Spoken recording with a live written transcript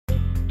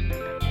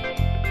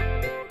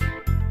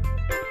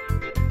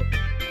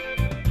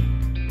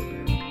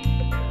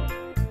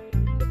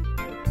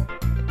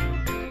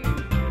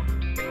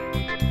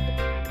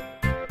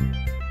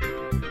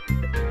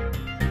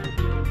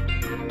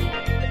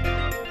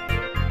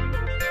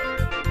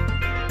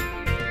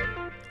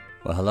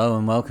Well, hello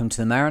and welcome to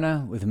The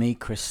Mariner with me,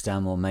 Chris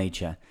Stanmore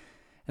Major.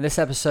 In this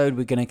episode,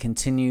 we're going to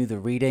continue the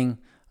reading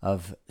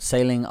of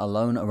Sailing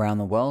Alone Around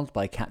the World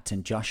by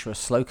Captain Joshua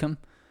Slocum,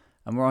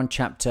 and we're on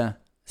chapter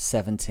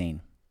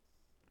 17.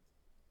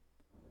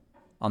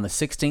 On the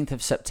 16th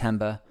of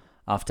September,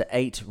 after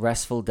 8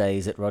 restful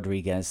days at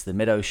Rodriguez, the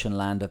mid-ocean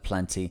land of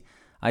plenty,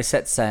 I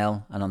set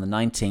sail and on the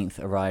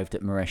 19th arrived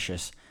at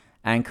Mauritius,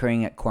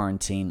 anchoring at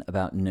Quarantine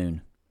about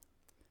noon.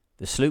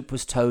 The sloop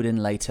was towed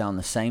in later on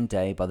the same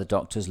day by the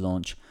doctor's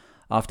launch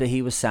after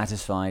he was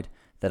satisfied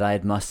that I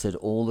had mustered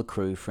all the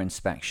crew for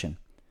inspection.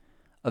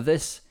 Of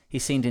this he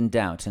seemed in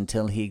doubt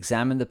until he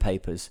examined the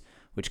papers,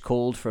 which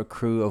called for a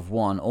crew of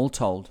 1 all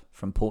told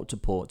from port to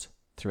port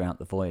throughout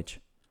the voyage.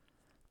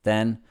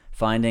 Then,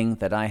 finding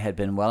that I had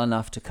been well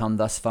enough to come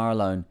thus far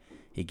alone,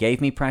 he gave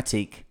me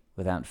pratique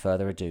without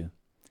further ado.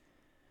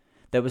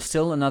 There was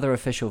still another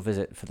official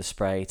visit for the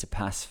Spray to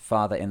pass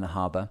farther in the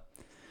harbour.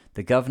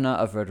 The governor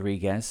of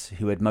Rodriguez,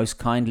 who had most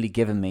kindly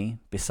given me,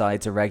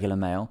 besides a regular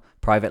mail,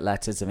 private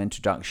letters of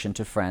introduction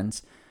to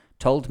friends,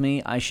 told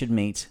me I should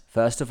meet,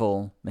 first of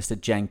all,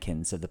 Mr.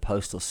 Jenkins of the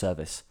Postal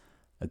Service,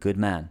 a good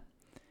man.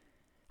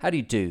 "How do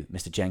you do,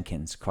 Mr.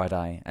 Jenkins?" cried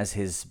I, as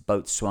his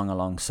boat swung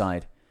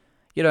alongside.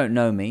 "You don't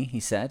know me," he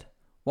said.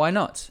 "Why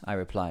not?" I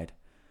replied.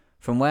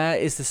 "From where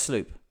is the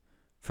sloop?"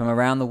 "From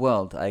around the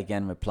world," I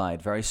again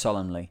replied, very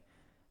solemnly.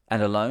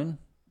 "And alone?"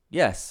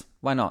 "Yes,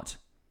 why not?"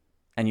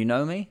 "And you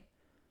know me?"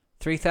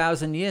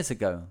 3,000 years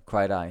ago,"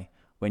 cried I,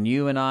 "when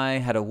you and I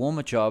had a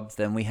warmer job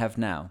than we have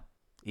now."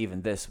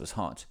 Even this was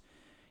hot.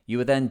 "You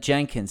were then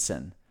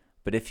Jenkinson,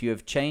 but if you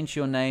have changed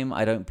your name,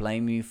 I don't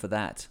blame you for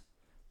that."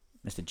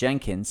 Mr.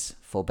 Jenkins,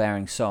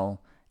 forbearing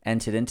soul,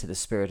 entered into the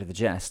spirit of the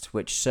jest,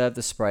 which served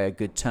the Spray a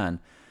good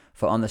turn,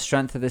 for on the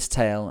strength of this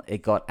tale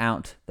it got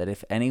out that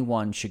if any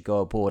one should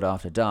go aboard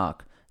after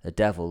dark, the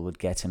devil would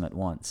get him at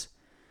once.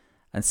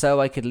 And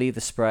so I could leave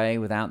the Spray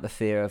without the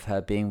fear of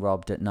her being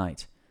robbed at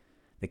night.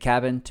 The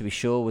cabin, to be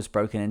sure, was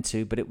broken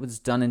into, but it was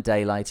done in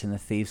daylight, and the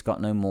thieves got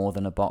no more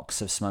than a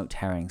box of smoked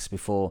herrings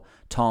before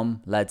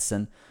Tom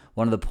Ledson,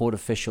 one of the port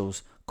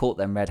officials, caught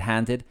them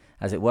red-handed,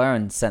 as it were,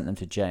 and sent them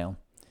to jail.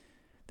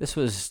 This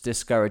was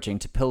discouraging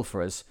to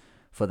pilferers,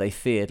 for they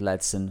feared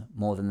Ledson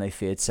more than they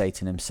feared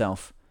Satan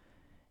himself.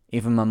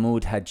 Even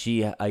Mahmoud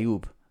Haji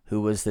Ayub,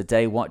 who was the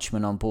day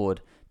watchman on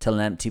board, till an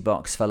empty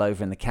box fell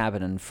over in the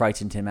cabin and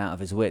frightened him out of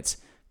his wits,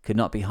 could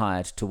not be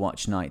hired to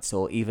watch nights,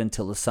 or even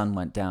till the sun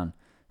went down.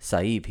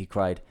 "Sahib," he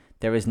cried,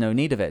 "there is no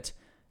need of it,"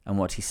 and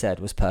what he said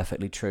was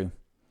perfectly true.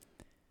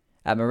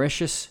 At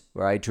Mauritius,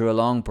 where I drew a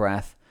long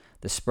breath,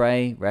 the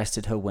Spray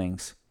rested her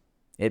wings,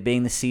 it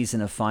being the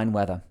season of fine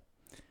weather.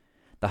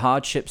 The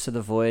hardships of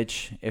the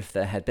voyage, if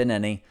there had been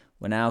any,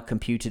 were now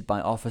computed by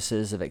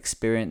officers of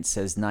experience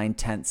as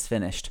 9/10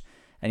 finished,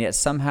 and yet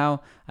somehow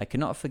I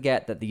could not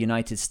forget that the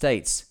United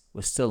States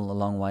was still a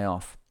long way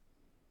off.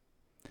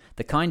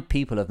 The kind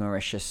people of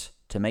Mauritius,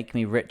 to make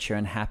me richer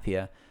and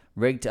happier,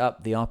 rigged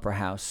up the opera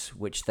house,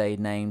 which they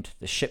named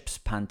the ship's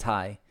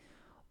Pantai.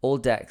 All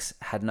decks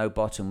had no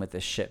bottom with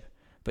this ship,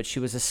 but she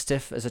was as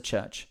stiff as a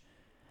church.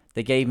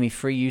 They gave me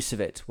free use of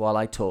it while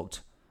I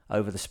talked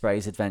over the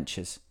Spray's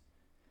adventures.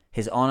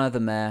 His Honour the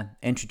Mayor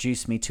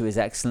introduced me to His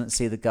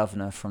Excellency the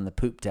Governor from the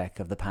poop deck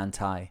of the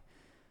Pantai.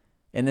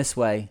 In this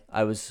way,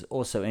 I was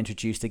also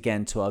introduced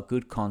again to our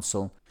good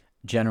consul,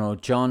 General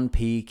John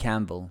P.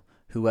 Campbell,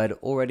 who had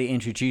already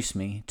introduced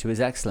me to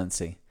His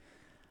Excellency.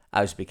 I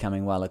was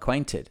becoming well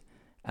acquainted,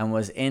 and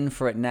was in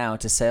for it now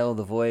to sail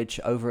the voyage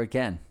over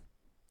again.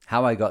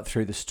 How I got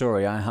through the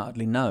story I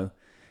hardly know.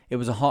 It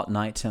was a hot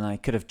night, and I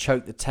could have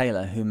choked the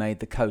tailor who made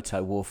the coat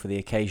I wore for the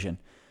occasion.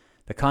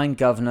 The kind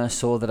governor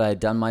saw that I had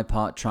done my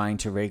part trying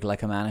to rig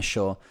like a man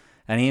ashore,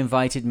 and he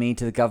invited me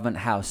to the government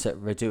house at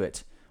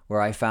Reduit,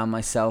 where I found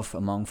myself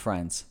among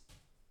friends.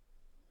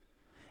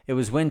 It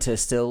was winter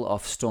still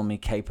off stormy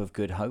Cape of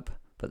Good Hope,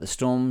 but the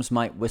storms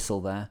might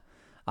whistle there.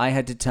 I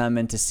had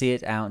determined to see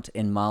it out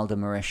in milder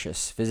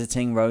Mauritius,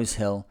 visiting Rose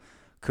Hill,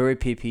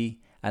 Kuripipi,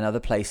 and other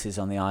places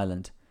on the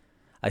island.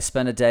 I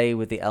spent a day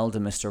with the elder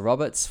Mr.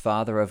 Roberts,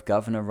 father of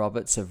Governor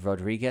Roberts of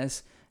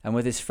Rodriguez, and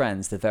with his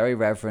friends, the very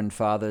Reverend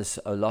Fathers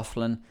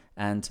O'Loughlin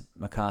and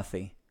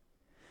McCarthy.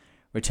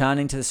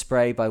 Returning to the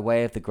Spray by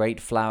way of the great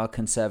flower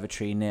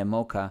conservatory near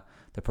Mocha,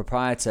 the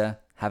proprietor,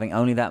 having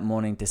only that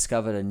morning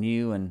discovered a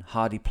new and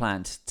hardy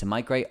plant, to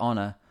my great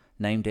honour,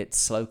 named it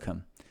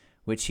Slocum,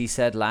 which he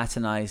said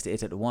Latinized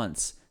it at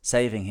once,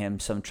 saving him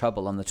some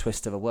trouble on the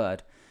twist of a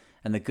word,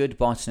 and the good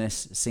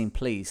botanist seemed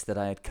pleased that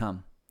I had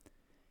come.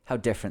 How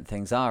different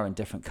things are in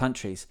different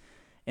countries.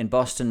 In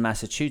Boston,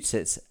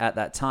 Massachusetts, at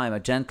that time, a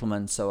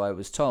gentleman, so I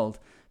was told,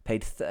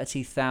 paid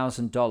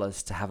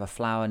 $30,000 to have a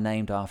flower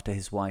named after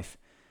his wife,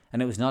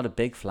 and it was not a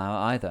big flower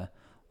either,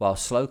 while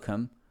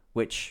Slocum,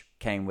 which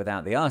came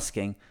without the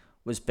asking,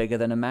 was bigger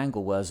than a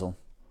mangel wurzel.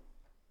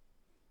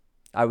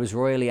 I was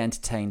royally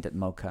entertained at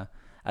Mocha,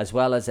 as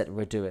well as at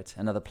Reduit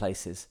and other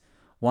places,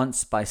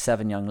 once by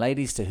 7 young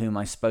ladies to whom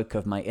I spoke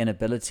of my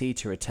inability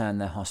to return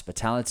their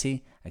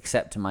hospitality,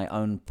 except in my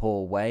own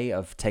poor way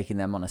of taking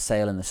them on a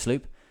sail in the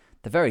sloop,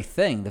 The very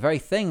thing,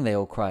 they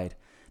all cried.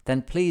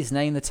 Then please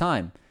name the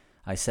time,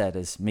 I said,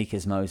 as meek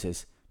as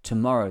Moses.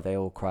 Tomorrow, they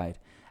all cried.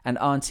 And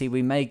auntie,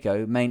 we may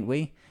go, mayn't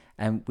we?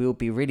 And we'll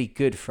be really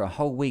good for a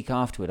whole week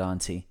afterward,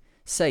 auntie.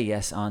 Say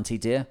yes, auntie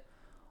dear.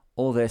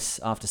 All this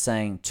after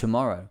saying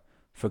tomorrow,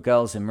 for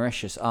girls in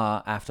Mauritius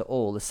are, after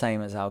all, the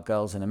same as our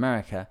girls in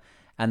America,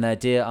 and their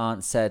dear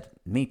aunt said,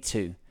 me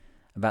too,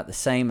 about the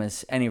same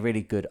as any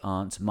really good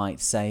aunt might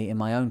say in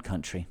my own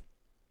country.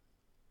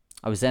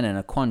 I was then in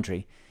a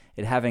quandary,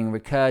 it having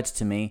recurred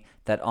to me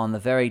that on the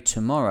very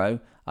tomorrow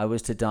I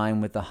was to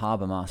dine with the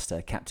harbour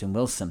master, Captain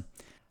Wilson.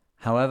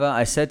 However,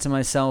 I said to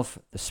myself,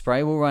 the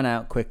Spray will run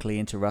out quickly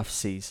into rough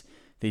seas.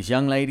 These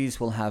young ladies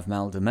will have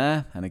mal de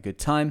mer and a good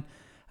time,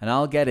 and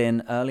I'll get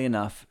in early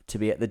enough to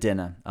be at the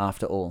dinner,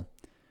 after all.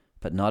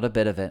 But not a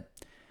bit of it.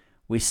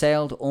 We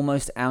sailed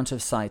almost out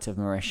of sight of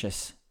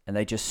Mauritius, and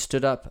they just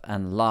stood up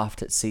and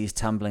laughed at seas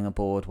tumbling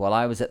aboard, while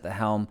I was at the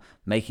helm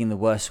making the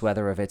worst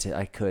weather of it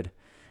I could,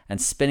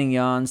 and spinning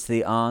yarns to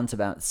the aunt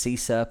about sea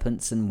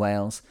serpents and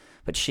whales.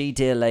 But she,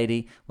 dear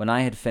lady, when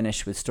I had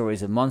finished with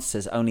stories of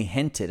monsters, only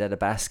hinted at a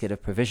basket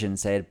of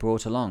provisions they had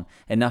brought along,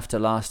 enough to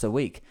last a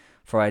week,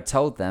 for I had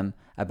told them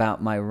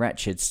about my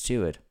wretched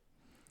steward.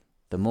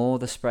 The more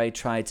the Spray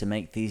tried to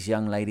make these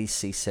young ladies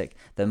seasick,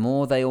 the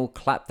more they all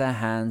clapped their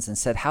hands and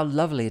said how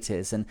lovely it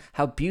is, and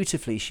how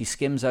beautifully she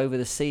skims over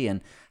the sea,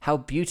 and how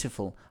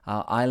beautiful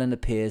our island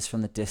appears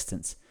from the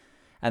distance.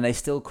 And they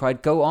still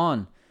cried, go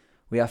on!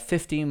 We are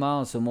 15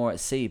 miles or more at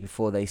sea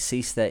before they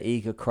ceased their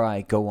eager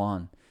cry, go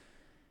on.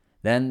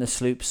 Then the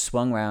sloop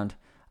swung round,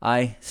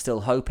 I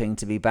still hoping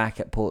to be back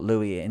at Port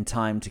Louis in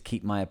time to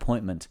keep my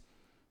appointment.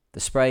 The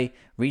Spray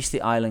reached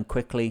the island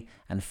quickly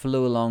and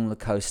flew along the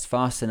coast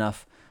fast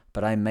enough,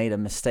 but I made a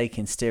mistake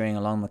in steering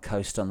along the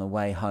coast on the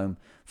way home,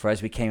 for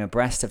as we came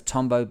abreast of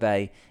Tombo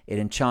Bay, it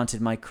enchanted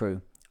my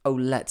crew. Oh,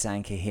 let's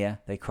anchor here,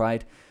 they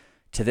cried.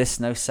 To this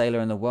no sailor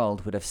in the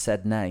world would have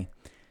said nay.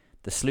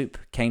 The sloop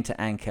came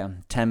to anchor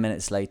 10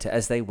 minutes later,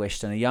 as they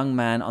wished, and a young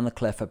man on the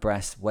cliff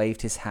abreast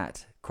waved his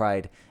hat,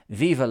 cried,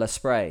 Viva la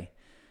Spray!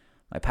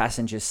 My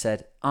passengers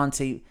said,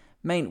 Auntie,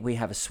 mayn't we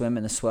have a swim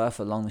in the surf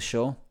along the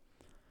shore?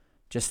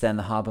 Just then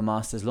the harbour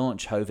master's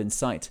launch hove in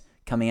sight,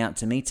 coming out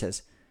to meet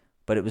us,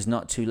 but it was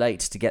not too late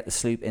to get the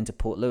sloop into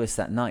Port Louis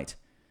that night.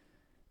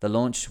 The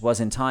launch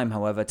was in time,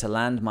 however, to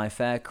land my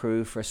fair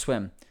crew for a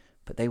swim,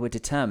 but they were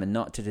determined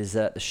not to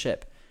desert the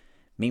ship.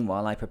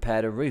 Meanwhile, I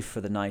prepared a roof for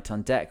the night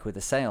on deck with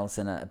the sails,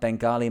 and a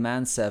Bengali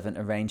manservant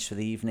arranged for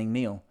the evening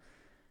meal.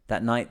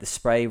 That night the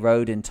Spray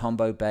rode in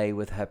Tombo Bay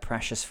with her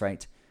precious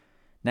freight.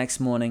 Next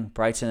morning,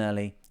 bright and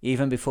early,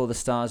 even before the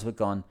stars were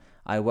gone,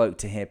 I awoke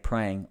to hear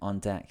praying on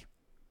deck.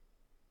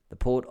 The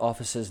port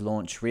officer's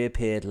launch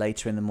reappeared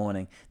later in the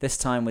morning, this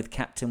time with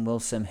Captain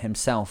Wilson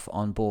himself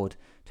on board,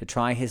 to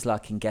try his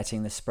luck in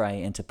getting the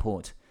Spray into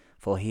port,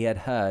 for he had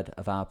heard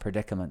of our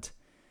predicament.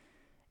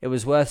 It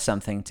was worth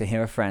something to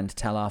hear a friend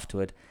tell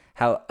afterward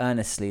how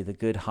earnestly the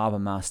good harbour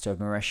master of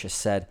Mauritius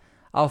said,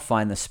 I'll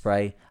find the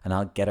Spray and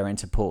I'll get her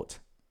into port.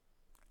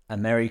 A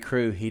merry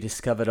crew he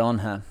discovered on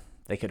her.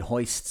 They could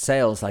hoist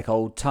sails like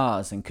old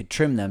tars, and could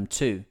trim them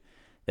too.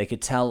 They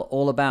could tell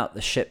all about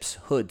the ship's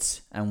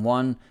hoods, and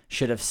one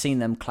should have seen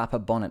them clap a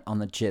bonnet on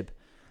the jib.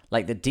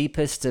 Like the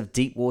deepest of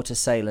deep-water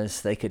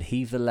sailors, they could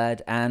heave the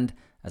lead, and,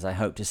 as I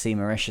hope to see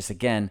Mauritius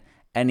again,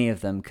 any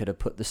of them could have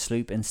put the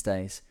sloop in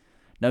stays.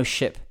 No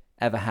ship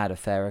ever had a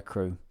fairer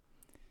crew.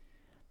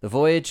 The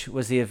voyage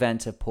was the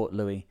event of Port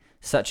Louis.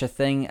 Such a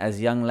thing as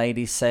young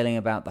ladies sailing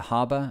about the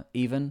harbour,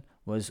 even,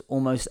 was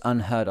almost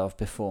unheard of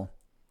before.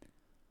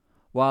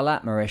 While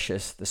at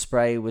Mauritius, the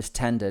Spray was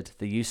tendered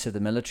the use of the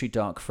military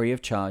dock free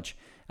of charge,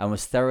 and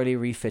was thoroughly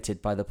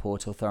refitted by the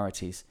port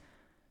authorities.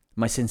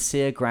 My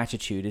sincere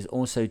gratitude is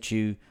also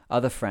due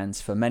other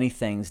friends for many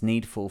things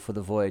needful for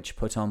the voyage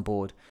put on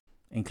board,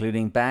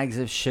 including bags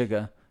of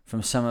sugar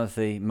from some of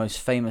the most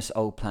famous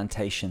old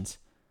plantations.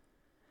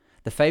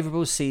 The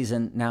favourable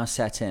season now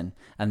set in,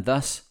 and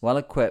thus, well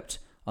equipped,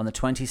 on the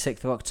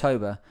 26th of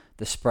October,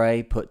 the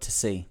Spray put to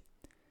sea.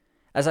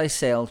 As I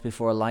sailed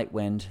before a light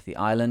wind, the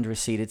island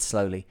receded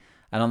slowly,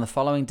 and on the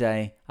following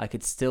day I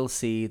could still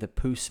see the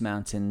Poos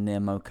Mountain near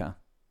Mocha.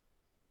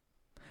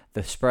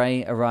 The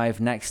Spray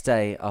arrived next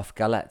day off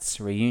Galette's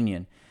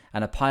Reunion,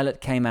 and a pilot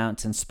came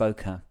out and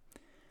spoke her.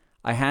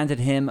 I handed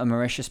him a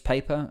Mauritius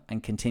paper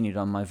and continued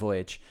on my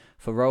voyage,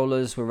 for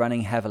rollers were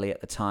running heavily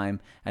at the time,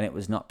 and it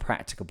was not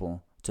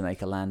practicable to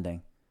make a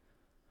landing.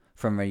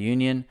 From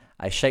Reunion,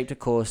 I shaped a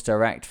course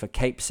direct for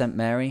Cape St.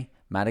 Mary,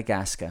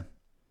 Madagascar.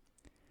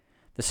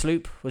 The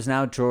sloop was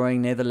now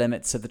drawing near the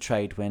limits of the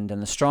trade wind,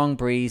 and the strong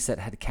breeze that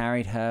had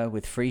carried her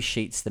with free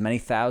sheets the many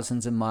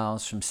thousands of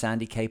miles from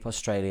Sandy Cape,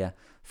 Australia,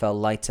 fell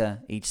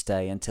lighter each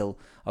day until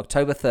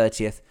October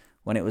 30th,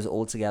 when it was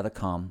altogether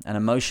calm, and a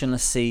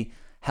motionless sea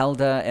held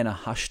her in a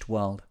hushed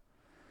world.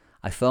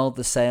 I furled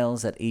the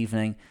sails at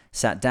evening,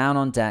 sat down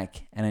on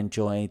deck, and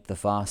enjoyed the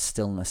vast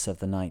stillness of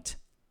the night.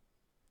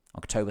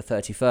 October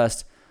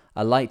 31st,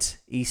 a light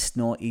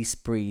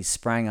east-northeast breeze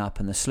sprang up,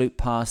 and the sloop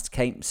passed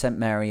Cape St.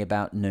 Mary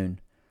about noon.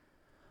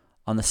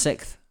 On the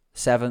 6th,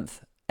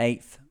 7th,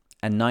 8th,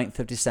 and 9th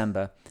of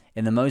December,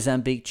 in the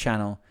Mozambique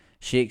Channel,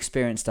 she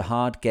experienced a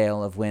hard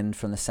gale of wind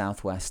from the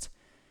southwest.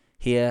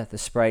 Here, the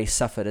Spray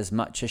suffered as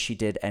much as she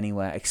did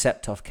anywhere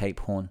except off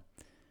Cape Horn.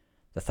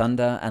 The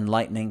thunder and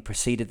lightning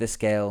preceded this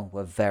gale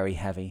were very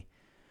heavy.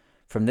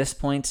 From this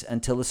point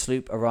until the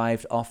sloop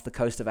arrived off the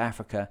coast of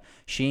Africa,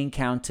 she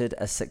encountered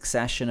a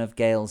succession of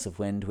gales of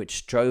wind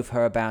which drove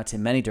her about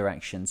in many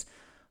directions,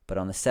 but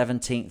on the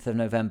 17th of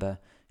November,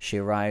 she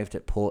arrived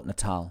at Port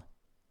Natal.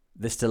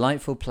 This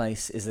delightful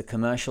place is the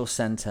commercial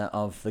centre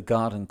of the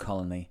Garden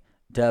Colony,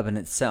 Durban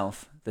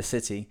itself, the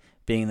city,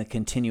 being the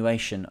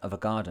continuation of a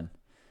garden.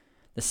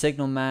 The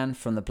signalman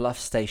from the Bluff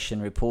station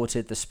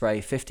reported the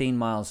Spray 15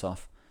 miles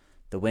off.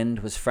 The wind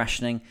was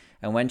freshening,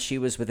 and when she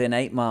was within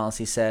 8 miles,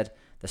 he said,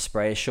 "The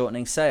Spray is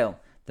shortening sail.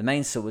 The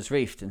mainsail was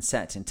reefed and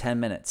set in 10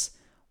 minutes.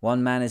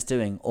 One man is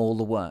doing all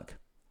the work."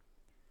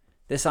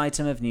 This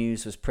item of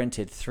news was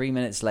printed 3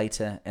 minutes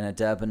later in a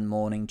Durban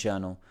morning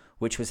journal,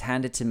 which was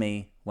handed to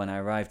me when I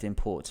arrived in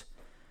port.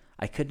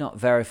 I could not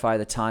verify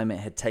the time it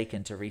had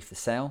taken to reef the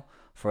sail,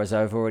 for as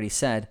I have already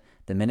said,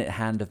 the minute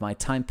hand of my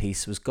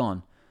timepiece was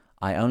gone.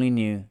 I only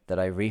knew that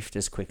I reefed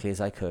as quickly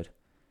as I could.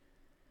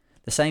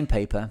 The same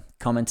paper,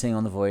 commenting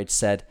on the voyage,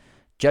 said,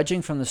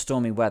 "Judging from the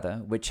stormy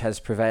weather which has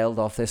prevailed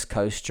off this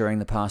coast during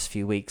the past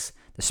few weeks,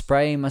 the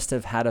Spray must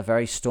have had a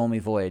very stormy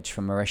voyage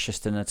from Mauritius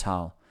to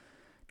Natal.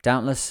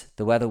 Doubtless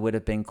the weather would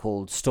have been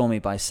called stormy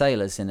by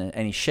sailors in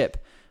any ship,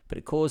 but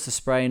it caused the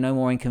Spray no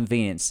more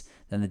inconvenience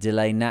than the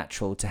delay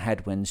natural to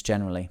headwinds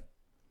generally."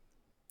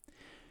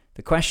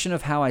 The question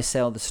of how I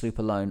sailed the sloop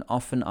alone,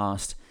 often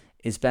asked,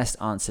 is best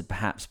answered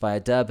perhaps by a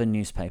Durban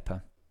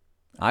newspaper.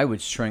 I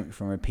would shrink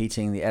from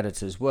repeating the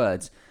editor's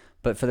words,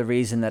 but for the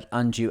reason that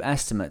undue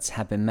estimates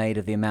have been made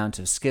of the amount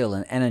of skill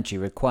and energy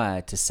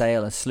required to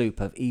sail a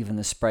sloop of even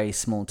the Spray's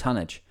small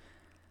tonnage.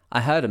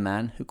 I heard a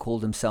man who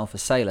called himself a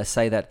sailor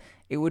say that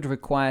it would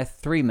require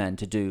 3 men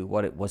to do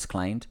what it was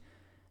claimed.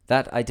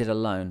 That I did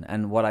alone,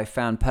 and what I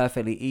found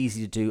perfectly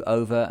easy to do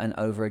over and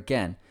over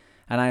again,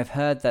 and I have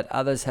heard that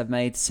others have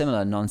made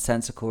similar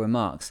nonsensical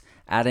remarks,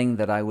 adding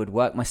that I would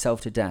work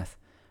myself to death.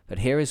 But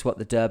here is what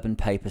the Durban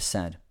paper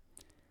said.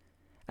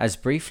 As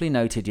briefly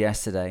noted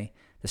yesterday,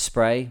 the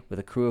Spray, with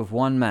a crew of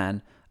 1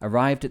 man,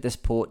 arrived at this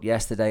port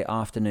yesterday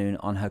afternoon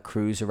on her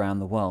cruise around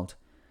the world.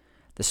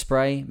 The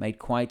Spray made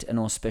quite an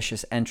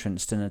auspicious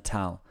entrance to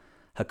Natal.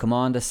 Her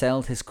commander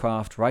sailed his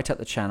craft right up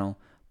the channel,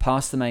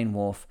 past the main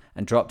wharf,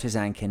 and dropped his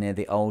anchor near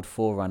the old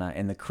Forerunner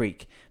in the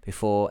creek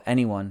before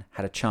anyone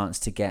had a chance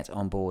to get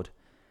on board.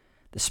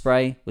 The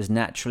Spray was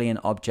naturally an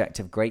object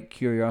of great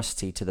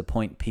curiosity to the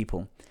Point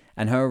people,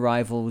 and her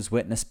arrival was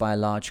witnessed by a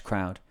large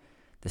crowd.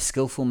 The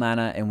skillful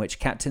manner in which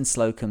Captain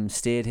Slocum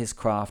steered his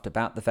craft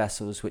about the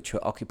vessels which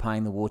were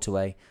occupying the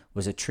waterway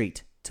was a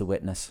treat to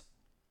witness.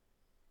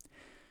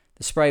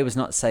 The Spray was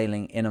not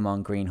sailing in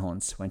among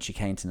greenhorns when she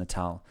came to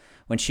Natal.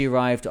 When she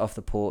arrived off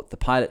the port, the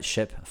pilot's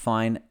ship, a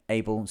fine,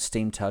 able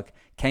steam tug,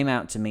 came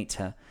out to meet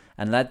her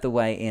and led the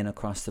way in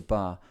across the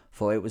bar,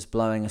 for it was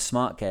blowing a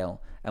smart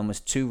gale and was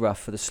too rough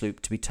for the sloop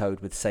to be towed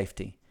with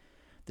safety.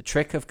 The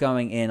trick of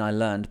going in I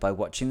learned by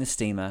watching the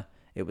steamer.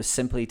 It was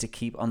simply to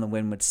keep on the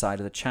windward side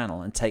of the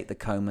channel and take the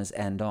comber's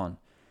end on.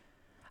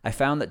 I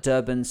found that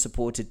Durban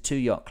supported 2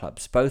 yacht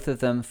clubs, both of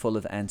them full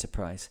of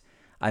enterprise.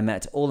 I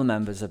met all the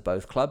members of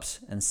both clubs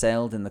and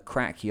sailed in the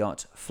crack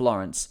yacht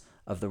Florence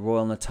of the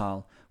Royal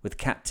Natal with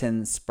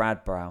Captain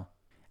Spradbrow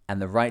and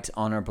the Right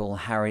Honourable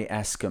Harry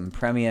Escombe,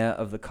 Premier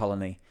of the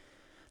colony.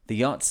 The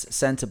yacht's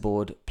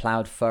centreboard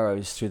ploughed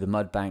furrows through the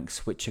mud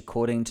banks, which,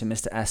 according to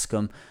Mr.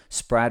 Escombe,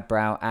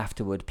 Spradbrow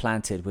afterward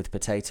planted with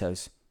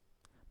potatoes.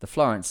 The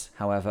Florence,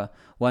 however,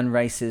 won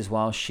races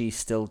while she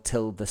still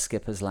tilled the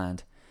skipper's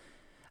land.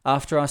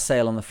 After our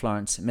sail on the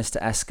Florence,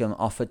 Mr. Escombe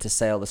offered to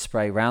sail the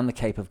Spray round the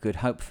Cape of Good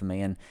Hope for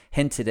me and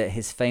hinted at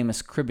his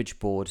famous cribbage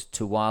board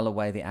to while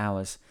away the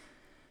hours.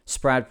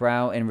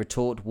 Spradbrow in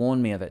retort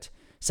warned me of it.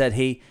 Said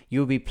he, "You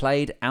will be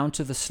played out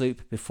of the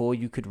sloop before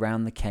you could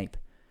round the Cape."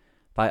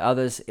 By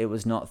others it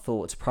was not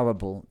thought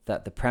probable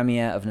that the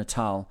Premier of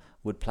Natal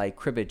would play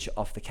cribbage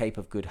off the Cape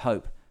of Good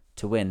Hope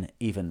to win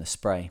even the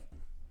Spray.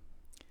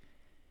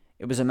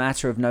 It was a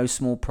matter of no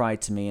small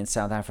pride to me in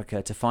South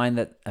Africa to find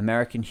that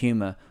American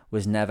humour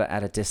was never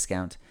at a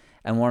discount,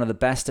 and one of the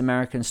best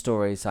American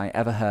stories I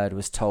ever heard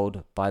was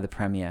told by the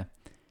Premier.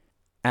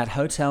 At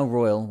Hotel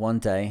Royal one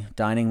day,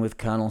 dining with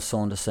Colonel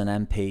Saunderson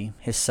MP,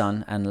 his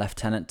son, and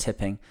Lieutenant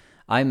Tipping,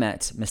 I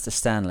met Mr.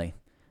 Stanley.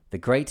 The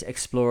great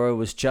explorer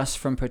was just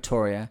from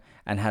Pretoria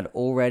and had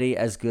already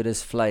as good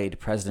as flayed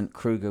President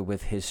Kruger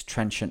with his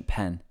trenchant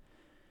pen.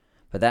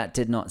 But that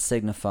did not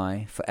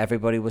signify, for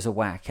everybody was a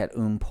whack at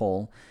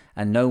Paul,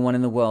 and no one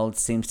in the world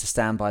seems to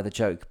stand by the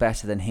joke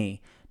better than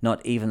he,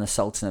 not even the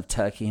Sultan of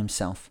Turkey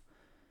himself.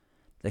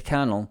 The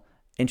Colonel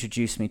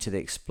introduced me to the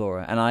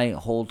explorer, and I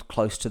hauled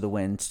close to the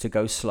wind to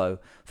go slow,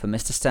 for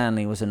Mr.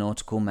 Stanley was a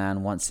nautical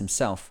man once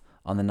himself,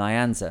 on the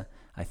Nyanza,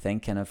 I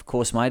think, and of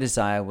course my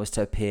desire was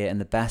to appear in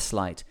the best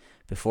light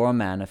before a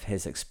man of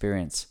his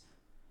experience.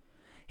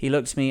 He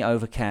looked me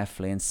over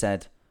carefully and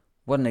said,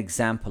 "What an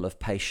example of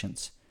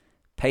patience!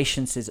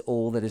 Patience is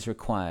all that is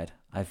required,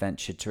 I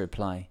ventured to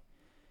reply.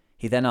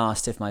 He then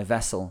asked if my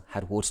vessel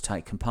had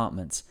watertight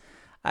compartments.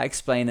 I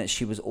explained that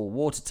she was all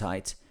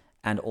watertight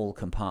and all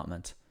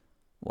compartment.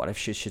 What if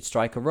she should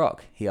strike a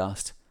rock? He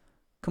asked.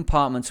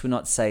 Compartments would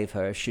not save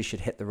her if she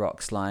should hit the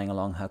rocks lying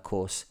along her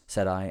course,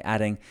 said I,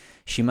 adding,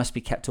 she must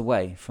be kept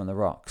away from the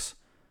rocks.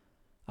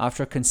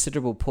 After a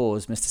considerable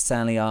pause, Mr.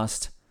 Stanley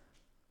asked,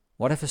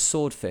 what if a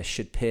swordfish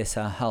should pierce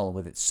her hull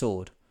with its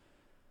sword?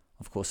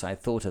 Of course, I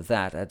had thought of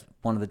that at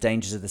one of the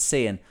dangers of the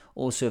sea and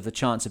also of the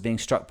chance of being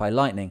struck by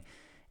lightning.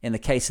 In the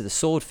case of the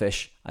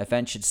swordfish, I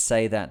ventured to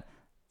say that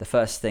the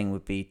first thing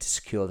would be to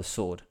secure the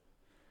sword.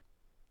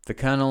 The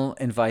Colonel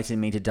invited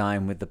me to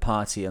dine with the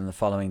party on the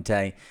following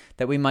day,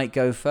 that we might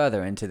go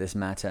further into this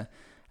matter,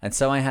 and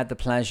so I had the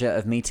pleasure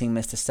of meeting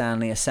Mr.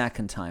 Stanley a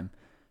second time,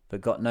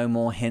 but got no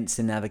more hints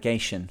in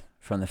navigation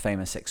from the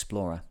famous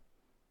explorer.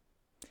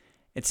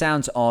 It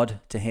sounds odd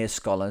to hear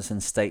scholars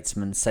and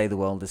statesmen say the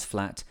world is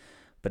flat,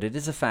 but it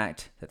is a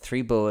fact that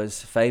 3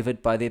 Boers,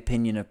 favoured by the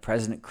opinion of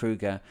President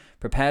Kruger,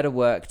 prepared a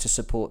work to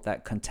support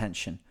that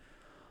contention.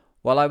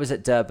 While I was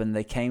at Durban,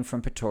 they came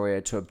from Pretoria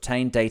to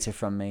obtain data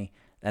from me,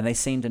 and they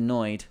seemed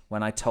annoyed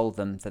when I told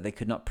them that they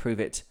could not prove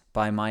it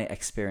by my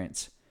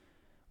experience.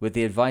 With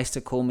the advice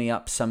to call me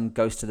up some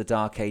ghost of the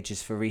Dark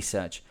Ages for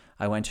research,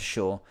 I went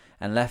ashore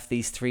and left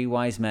these 3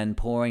 wise men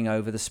poring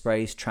over the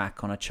Spray's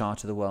track on a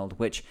chart of the world,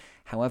 which,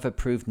 however,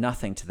 proved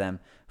nothing to them,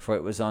 for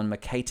it was on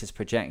Mercator's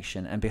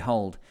projection, and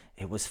behold,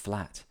 it was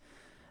flat.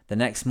 The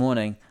next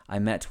morning I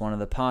met one of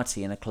the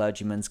party in a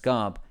clergyman's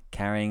garb,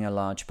 carrying a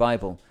large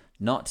Bible,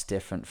 not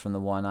different from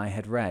the one I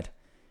had read.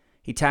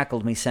 He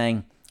tackled me,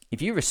 saying,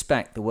 if you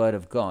respect the word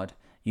of God,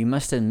 you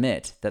must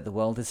admit that the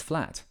world is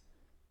flat.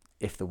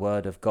 If the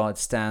word of God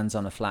stands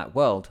on a flat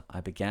world,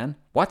 I began.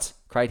 What?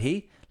 Cried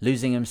he,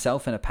 losing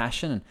himself in a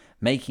passion and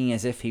making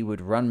as if he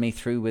would run me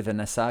through with an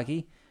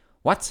assegai.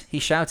 What? He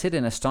shouted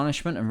in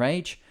astonishment and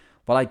rage,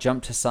 while I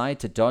jumped aside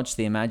to dodge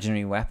the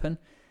imaginary weapon.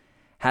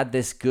 Had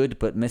this good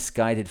but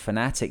misguided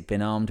fanatic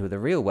been armed with a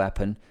real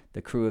weapon,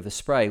 the crew of the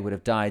Spray would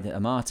have died a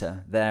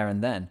martyr there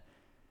and then.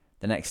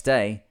 The next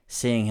day,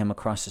 seeing him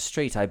across the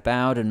street, I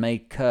bowed and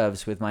made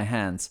curves with my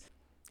hands.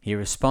 He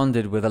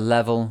responded with a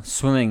level,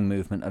 swimming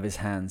movement of his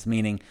hands,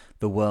 meaning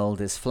the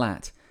world is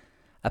flat.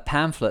 A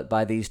pamphlet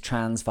by these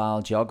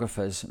Transvaal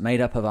geographers,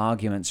 made up of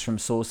arguments from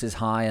sources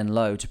high and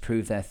low to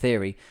prove their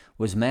theory,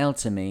 was mailed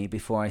to me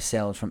before I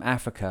sailed from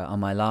Africa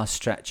on my last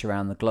stretch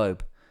around the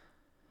globe.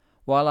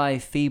 While I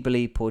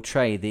feebly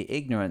portray the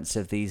ignorance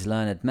of these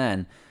learned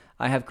men,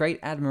 I have great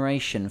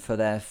admiration for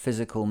their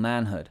physical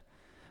manhood.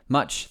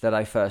 Much that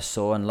I first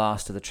saw and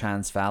last of the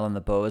Transvaal and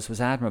the Boers was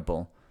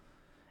admirable.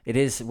 It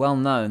is well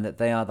known that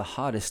they are the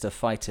hardest of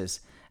fighters,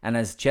 and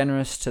as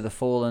generous to the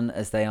fallen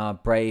as they are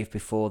brave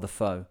before the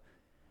foe.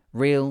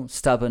 Real,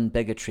 stubborn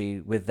bigotry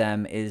with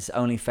them is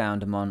only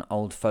found among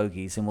old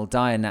fogies, and will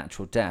die a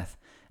natural death,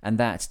 and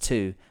that,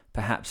 too,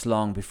 perhaps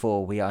long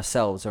before we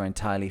ourselves are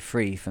entirely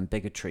free from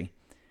bigotry.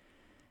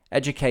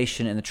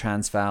 Education in the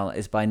Transvaal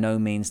is by no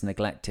means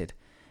neglected,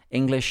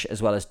 English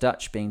as well as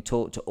Dutch being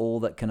taught to all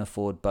that can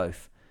afford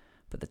both.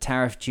 But the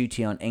tariff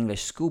duty on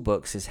English school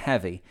books is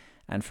heavy,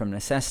 and from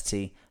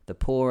necessity the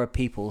poorer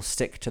people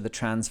stick to the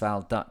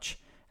Transvaal Dutch,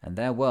 and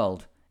their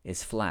world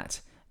is flat,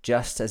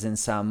 just as in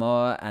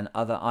Samoa and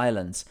other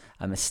islands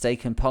a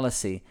mistaken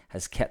policy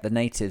has kept the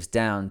natives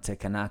down to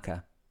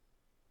Kanaka.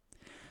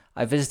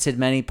 I visited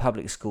many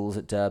public schools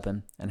at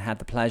Durban and had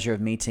the pleasure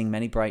of meeting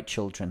many bright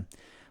children,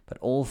 but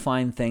all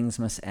fine things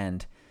must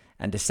end,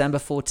 and December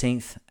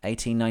 14th,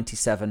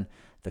 1897,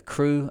 the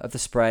crew of the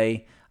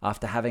Spray,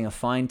 after having a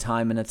fine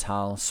time in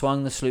Natal,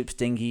 swung the sloop's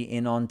dinghy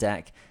in on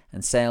deck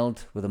and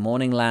sailed with a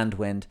morning land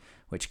wind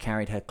which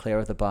carried her clear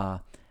of the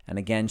bar, and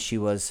again she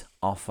was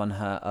off on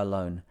her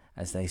alone,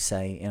 as they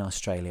say in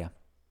Australia.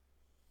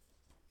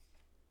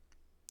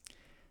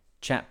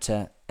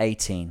 Chapter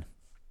 18.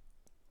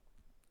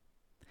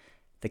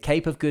 The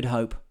Cape of Good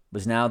Hope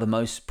was now the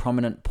most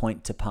prominent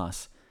point to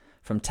pass.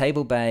 From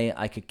Table Bay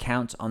I could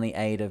count on the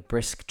aid of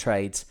brisk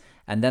trades,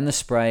 and then the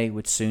Spray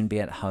would soon be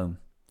at home.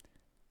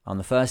 On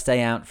the first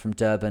day out from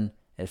Durban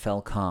it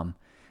fell calm,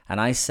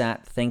 and I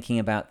sat thinking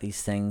about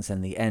these things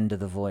and the end of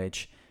the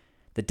voyage.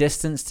 The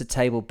distance to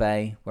Table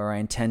Bay, where I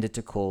intended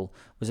to call,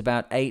 was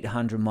about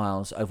 800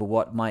 miles over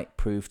what might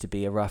prove to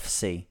be a rough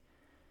sea.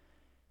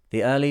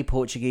 The early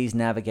Portuguese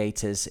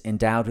navigators,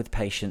 endowed with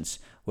patience,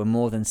 were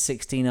more than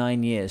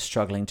 69 years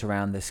struggling to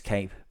round this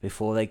cape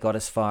before they got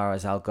as far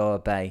as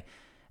Algoa Bay,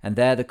 and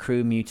there the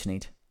crew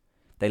mutinied.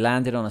 They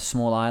landed on a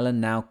small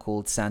island now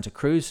called Santa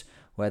Cruz,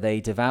 where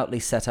they devoutly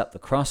set up the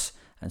cross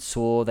and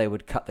swore they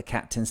would cut the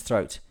captain's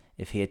throat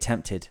if he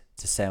attempted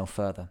to sail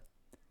further.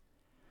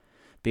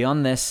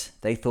 Beyond this,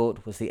 they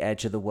thought was the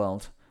edge of the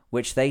world,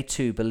 which they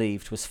too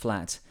believed was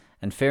flat,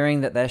 and fearing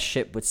that their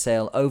ship would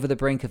sail over the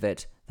brink of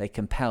it, they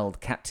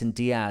compelled Captain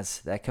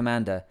Diaz, their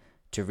commander,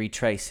 to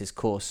retrace his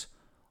course,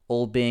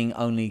 all being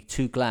only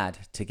too glad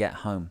to get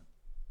home.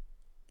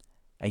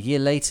 A year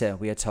later,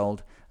 we are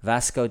told,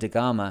 Vasco da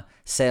Gama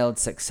sailed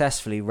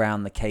successfully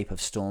round the Cape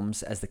of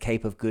Storms, as the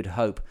Cape of Good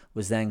Hope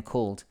was then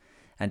called,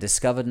 and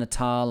discovered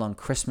Natal on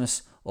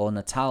Christmas or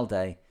Natal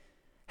Day,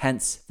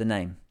 hence the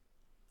name.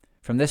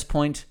 From this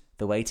point,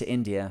 the way to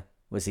India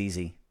was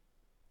easy.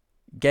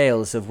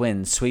 Gales of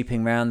wind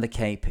sweeping round the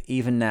Cape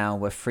even now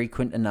were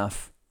frequent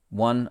enough,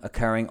 one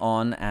occurring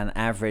on an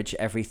average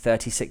every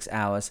 36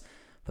 hours,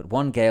 but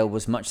one gale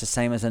was much the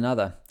same as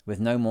another, with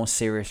no more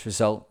serious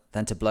result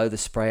than to blow the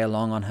Spray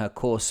along on her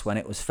course when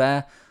it was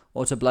fair,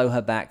 or to blow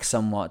her back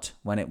somewhat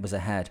when it was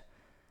ahead.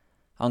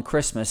 On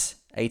Christmas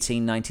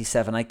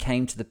 1897 I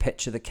came to the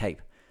pitch of the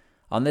Cape.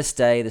 On this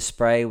day the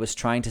Spray was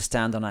trying to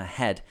stand on her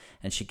head,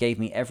 and she gave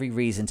me every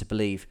reason to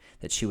believe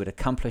that she would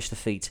accomplish the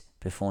feat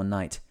before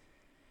night.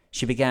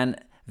 She began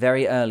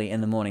very early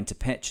in the morning to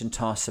pitch and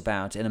toss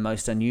about in a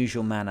most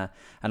unusual manner,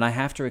 and I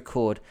have to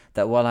record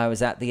that while I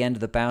was at the end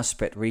of the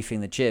bowsprit reefing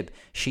the jib,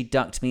 she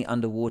ducked me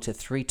under water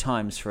 3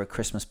 times for a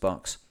Christmas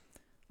box.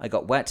 I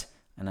got wet,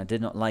 and I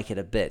did not like it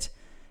a bit.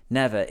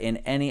 Never in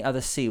any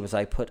other sea was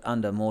I put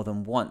under more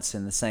than once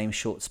in the same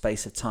short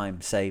space of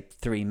time, say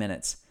 3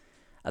 minutes.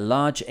 A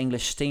large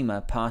English steamer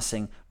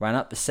passing ran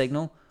up the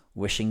signal,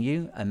 wishing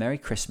you a Merry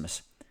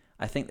Christmas.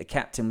 I think the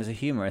captain was a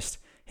humorist.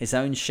 His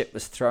own ship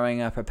was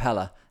throwing a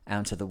propeller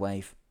out of the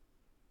wave.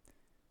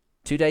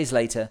 2 days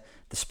later,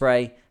 the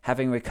Spray,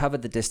 having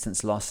recovered the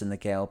distance lost in the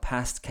gale,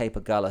 passed Cape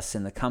Agulhas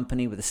in the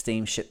company with the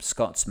steamship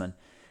Scotsman,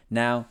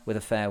 now with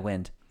a fair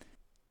wind.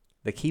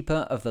 The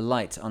keeper of the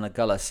light on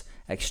Agulhas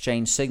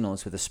exchanged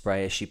signals with the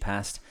Spray as she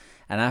passed,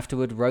 and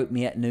afterward wrote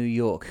me at New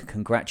York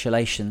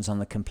congratulations on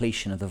the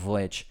completion of the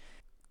voyage.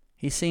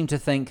 He seemed to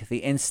think the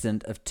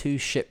incident of 2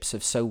 ships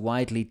of so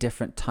widely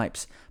different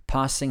types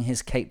passing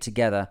his cape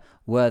together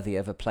worthy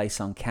of a place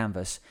on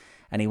canvas,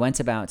 and he went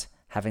about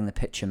having the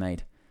picture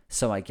made,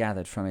 so I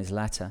gathered from his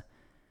letter.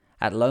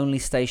 At lonely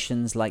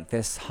stations like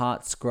this,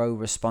 hearts grow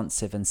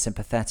responsive and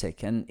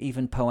sympathetic, and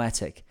even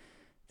poetic.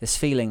 This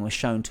feeling was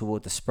shown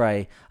toward the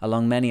Spray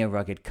along many a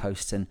rugged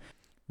coast, and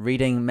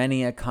reading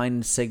many a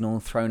kind signal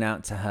thrown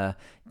out to her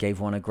gave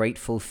one a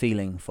grateful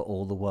feeling for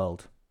all the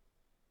world.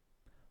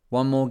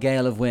 One more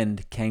gale of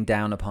wind came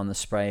down upon the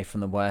Spray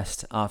from the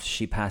west after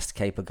she passed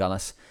Cape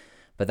Agulhas,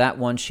 but that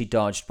one she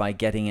dodged by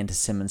getting into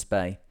Simmons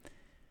Bay.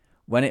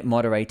 When it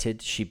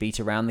moderated, she beat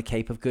around the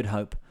Cape of Good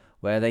Hope,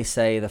 where they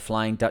say the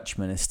Flying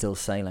Dutchman is still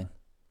sailing.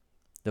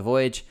 The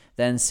voyage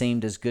then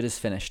seemed as good as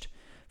finished.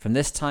 From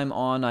this time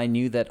on I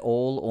knew that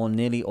all or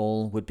nearly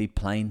all would be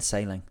plain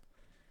sailing.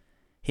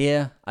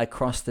 Here I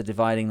crossed the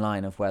dividing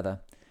line of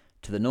weather.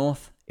 To the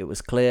north it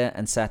was clear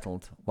and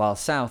settled, while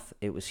south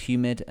it was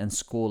humid and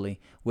squally,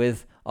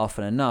 with,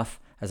 often enough,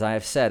 as I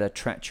have said, a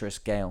treacherous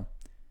gale.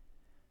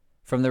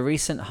 From the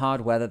recent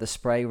hard weather the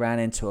Spray ran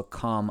into a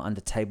calm under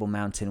Table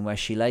Mountain, where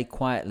she lay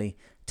quietly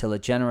till a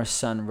generous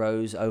sun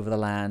rose over the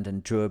land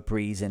and drew a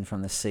breeze in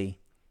from the sea.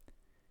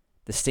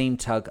 The steam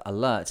tug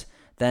Alert,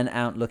 then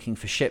out looking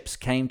for ships,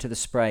 came to the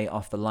Spray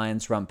off the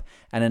Lion's Rump,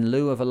 and in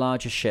lieu of a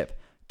larger ship,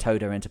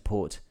 towed her into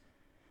port.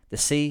 The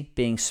sea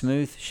being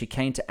smooth, she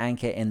came to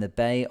anchor in the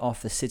bay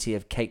off the city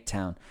of Cape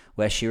Town,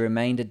 where she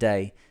remained a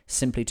day,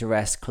 simply to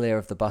rest clear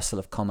of the bustle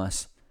of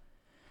commerce.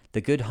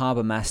 The good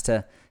harbour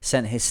master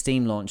sent his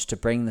steam launch to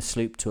bring the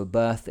sloop to a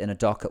berth in a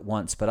dock at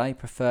once, but I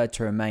preferred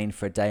to remain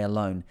for a day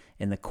alone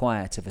in the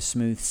quiet of a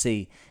smooth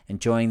sea,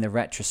 enjoying the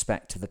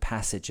retrospect of the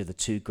passage of the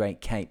 2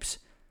 great capes.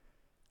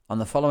 On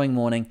the following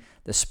morning,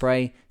 the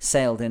Spray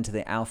sailed into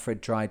the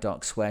Alfred dry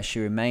docks, where she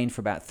remained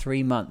for about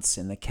 3 months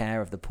in the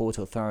care of the port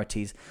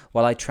authorities,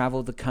 while I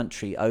travelled the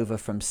country over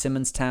from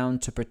Simonstown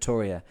to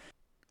Pretoria,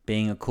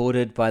 being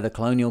accorded by the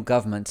colonial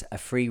government a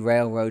free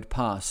railroad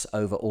pass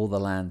over all the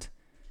land.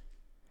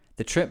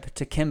 The trip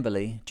to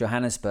Kimberley,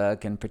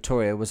 Johannesburg, and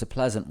Pretoria was a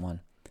pleasant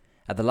one.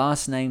 At the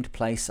last named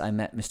place I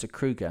met Mr.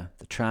 Kruger,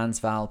 the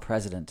Transvaal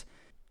president.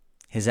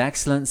 His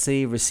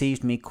Excellency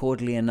received me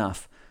cordially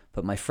enough,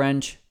 but my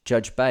friend,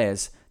 Judge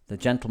Bayers, the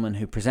gentleman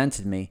who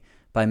presented me,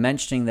 by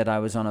mentioning that I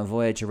was on a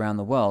voyage around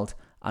the world,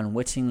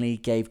 unwittingly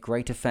gave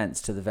great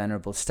offence to the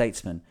venerable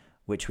statesman,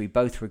 which we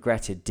both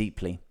regretted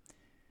deeply.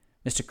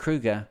 Mr.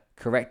 Kruger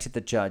corrected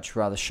the judge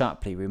rather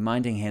sharply,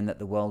 reminding him that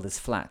the world is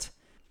flat.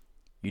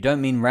 "You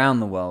don't mean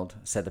round the world,"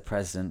 said the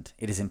president.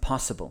 "It is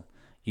impossible.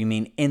 You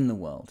mean in the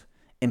world."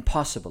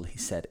 "Impossible," he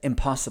said,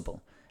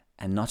 "impossible."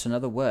 And not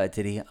another word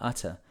did he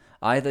utter,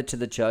 either to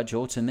the judge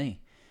or to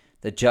me.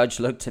 The judge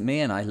looked at me,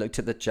 and I looked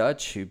at the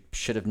judge, who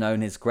should have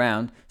known his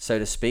ground, so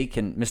to speak,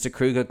 and Mr.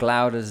 Kruger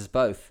glowered at us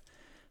both.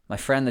 My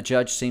friend the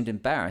judge seemed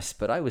embarrassed,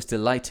 but I was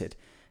delighted.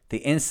 The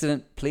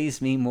incident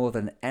pleased me more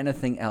than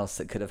anything else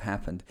that could have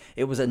happened.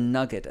 It was a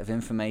nugget of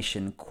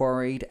information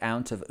quarried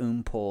out of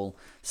Paul,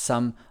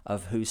 some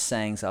of whose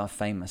sayings are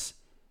famous.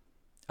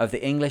 Of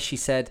the English, he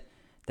said,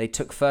 they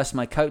took first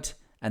my coat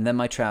and then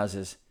my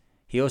trousers.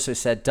 He also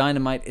said,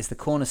 dynamite is the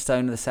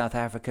cornerstone of the South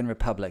African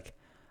Republic.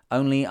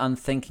 Only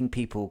unthinking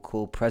people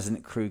call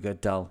President Kruger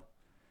dull.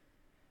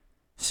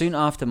 Soon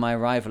after my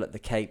arrival at the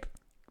Cape,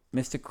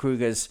 Mr.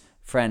 Kruger's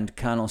friend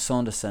Colonel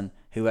Saunderson,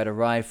 who had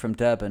arrived from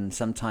Durban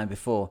some time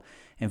before,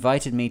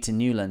 invited me to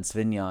Newlands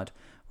Vineyard,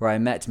 where I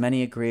met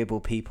many agreeable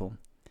people.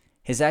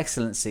 His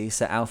Excellency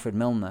Sir Alfred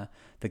Milner,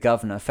 the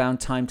governor, found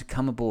time to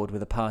come aboard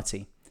with a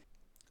party.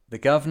 The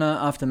governor,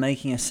 after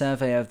making a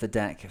survey of the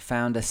deck,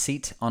 found a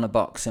seat on a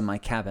box in my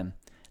cabin.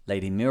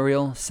 Lady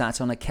Muriel sat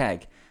on a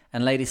keg,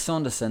 and Lady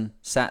Saunderson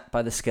sat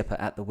by the skipper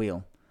at the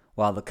wheel,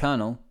 while the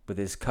colonel, with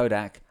his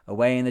kodak,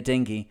 away in the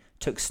dinghy,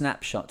 took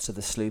snapshots of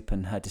the sloop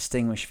and her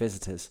distinguished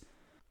visitors.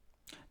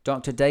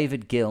 Dr.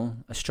 David Gill,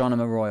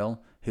 Astronomer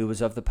Royal, who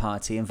was of the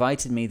party,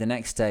 invited me the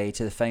next day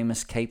to the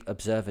famous Cape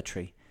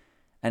Observatory.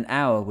 An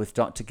hour with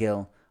Dr.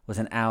 Gill was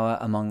an hour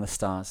among the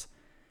stars.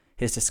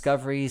 His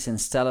discoveries in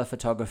stellar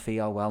photography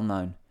are well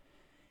known.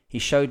 He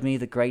showed me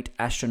the great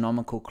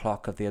astronomical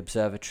clock of the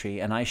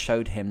observatory, and I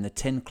showed him the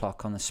tin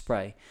clock on the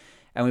Spray,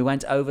 and we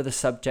went over the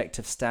subject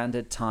of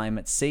standard time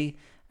at sea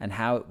and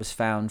how it was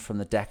found from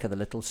the deck of the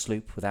little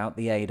sloop without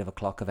the aid of a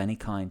clock of any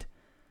kind.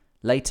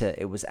 Later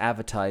it was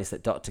advertised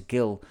that Dr.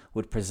 Gill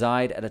would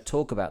preside at a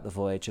talk about the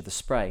voyage of the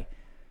Spray.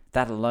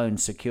 That alone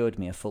secured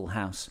me a full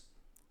house.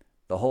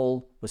 The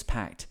hall was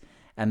packed,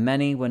 and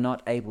many were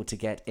not able to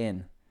get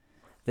in.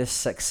 This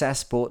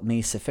success brought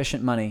me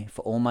sufficient money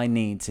for all my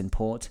needs in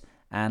port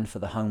and for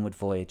the homeward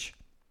voyage.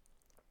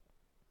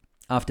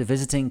 After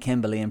visiting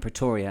Kimberley and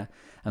Pretoria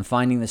and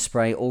finding the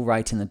Spray all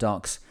right in the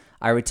docks,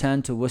 I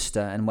returned to Worcester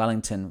and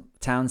Wellington,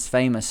 towns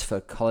famous for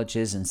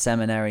colleges and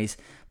seminaries,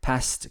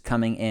 past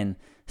coming in,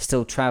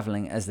 still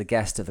travelling as the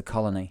guest of the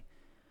colony.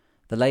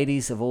 The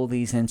ladies of all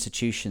these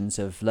institutions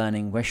of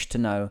learning wished to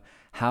know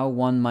how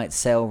one might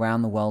sail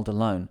round the world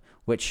alone,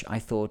 which I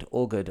thought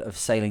augured of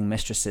sailing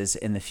mistresses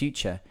in the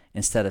future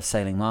instead of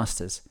sailing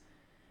masters.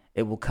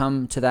 It will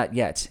come to that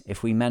yet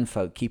if we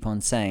menfolk keep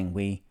on saying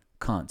we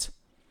can't.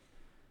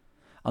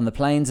 On the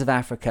plains of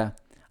Africa,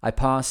 I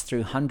passed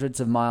through hundreds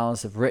of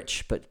miles of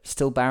rich but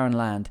still barren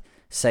land,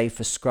 save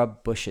for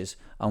scrub bushes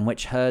on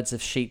which herds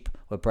of sheep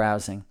were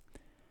browsing.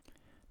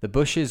 The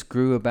bushes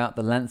grew about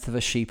the length of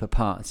a sheep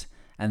apart,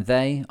 and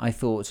they, I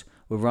thought,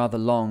 were rather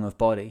long of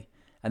body,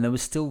 and there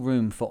was still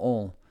room for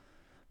all.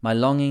 My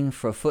longing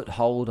for a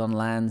foothold on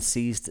land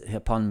seized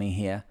upon me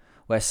here,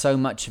 where so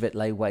much of it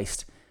lay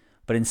waste,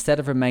 but instead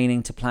of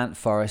remaining to plant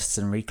forests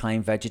and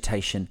reclaim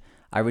vegetation,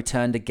 I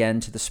returned again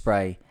to the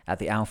Spray at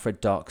the Alfred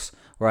Docks,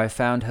 where I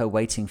found her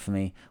waiting for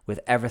me with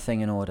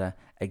everything in order,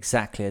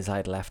 exactly as I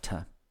had left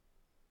her.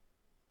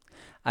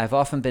 I have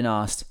often been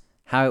asked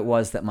how it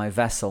was that my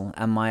vessel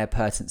and my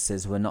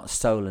appurtenances were not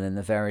stolen in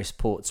the various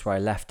ports where I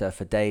left her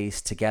for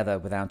days together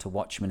without a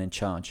watchman in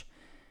charge.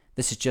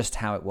 This is just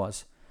how it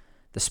was.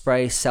 The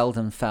Spray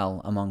seldom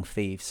fell among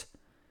thieves.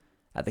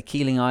 At the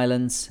Keeling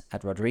Islands,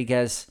 at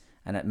Rodriguez,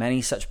 and at many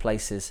such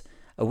places,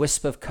 a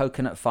wisp of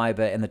coconut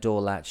fibre in the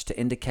door latch to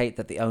indicate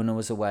that the owner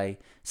was away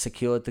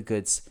secured the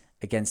goods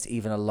against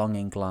even a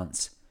longing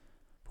glance.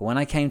 But when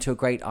I came to a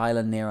great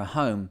island nearer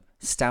home,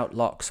 stout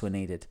locks were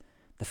needed.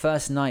 The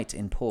first night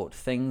in port,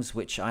 things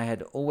which I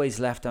had always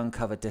left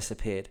uncovered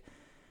disappeared,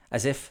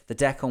 as if the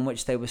deck on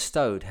which they were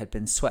stowed had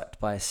been swept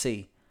by a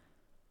sea.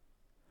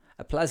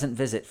 A pleasant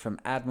visit from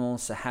Admiral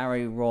Sir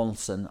Harry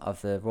Rawlinson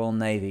of the Royal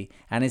Navy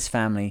and his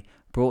family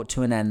brought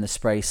to an end the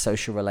Spray's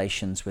social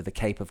relations with the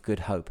Cape of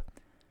Good Hope.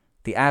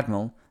 The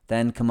Admiral,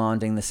 then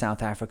commanding the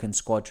South African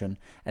squadron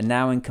and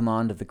now in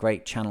command of the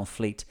great Channel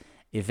Fleet,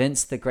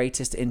 evinced the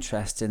greatest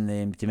interest in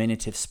the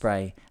diminutive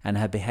Spray and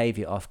her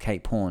behaviour off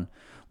Cape Horn,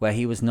 where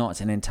he was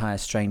not an entire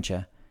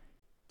stranger.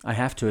 I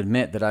have to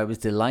admit that I was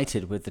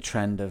delighted with the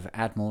trend of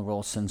Admiral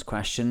Rawlinson's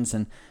questions,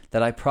 and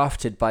that I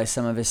profited by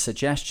some of his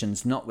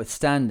suggestions,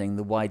 notwithstanding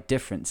the wide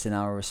difference in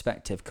our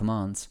respective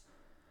commands.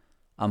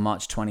 On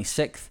March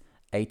 26th,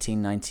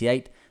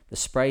 1898, the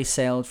Spray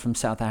sailed from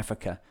South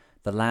Africa,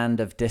 the land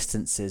of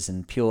distances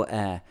and pure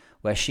air,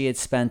 where she had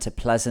spent a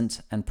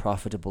pleasant and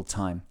profitable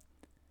time.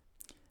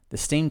 The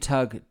steam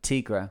tug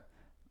Tigra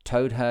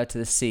towed her to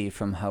the sea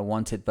from her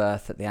wonted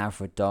berth at the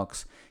Alfred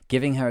Docks,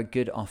 giving her a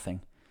good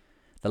offing.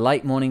 The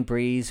light morning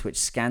breeze, which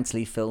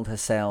scantily filled her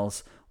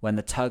sails when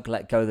the tug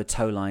let go the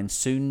tow-line,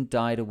 soon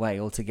died away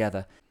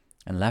altogether,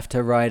 and left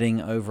her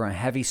riding over a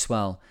heavy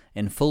swell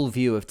in full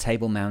view of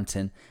Table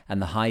Mountain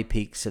and the high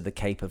peaks of the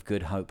Cape of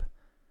Good Hope.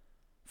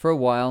 For a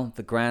while,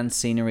 the grand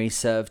scenery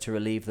served to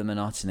relieve the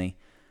monotony.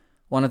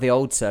 One of the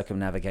old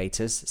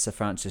circumnavigators, Sir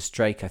Francis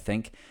Drake, I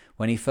think,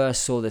 when he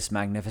first saw this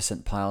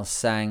magnificent pile,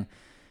 sang,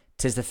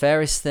 "'Tis the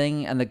fairest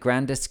thing and the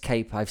grandest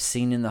cape I've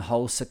seen in the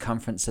whole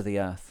circumference of the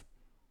earth."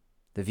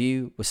 The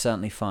view was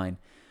certainly fine,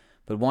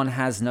 but one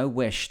has no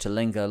wish to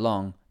linger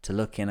long to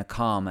look in a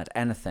calm at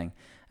anything,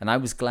 and I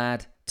was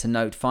glad to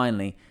note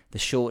finally the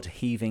short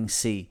heaving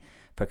sea,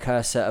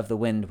 precursor of the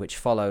wind which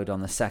followed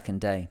on the second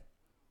day.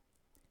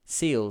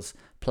 Seals,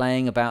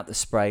 playing about the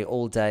Spray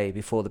all day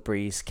before the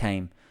breeze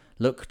came,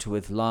 looked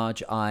with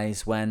large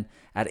eyes when,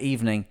 at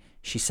evening,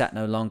 she sat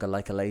no longer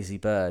like a lazy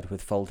bird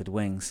with folded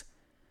wings.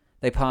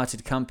 They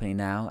parted company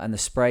now, and the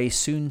Spray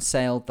soon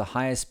sailed the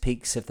highest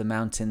peaks of the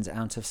mountains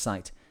out of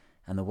sight,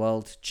 and the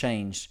world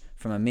changed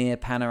from a mere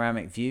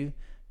panoramic view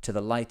to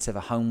the light of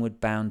a homeward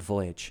bound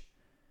voyage.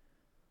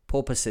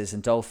 porpoises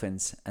and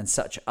dolphins, and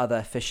such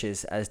other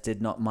fishes as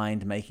did not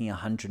mind making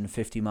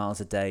 150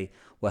 miles a day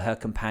were her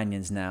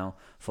companions now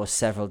for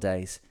several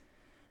days.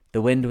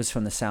 The wind was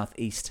from the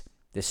southeast.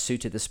 This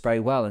suited the Spray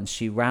well, and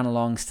she ran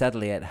along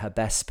steadily at her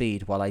best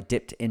speed while I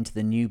dipped into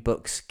the new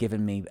books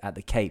given me at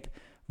the Cape,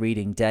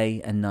 reading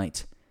day and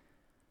night.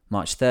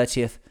 March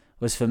 30th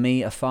was for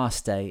me a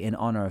fast day in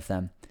honour of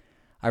them.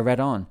 I read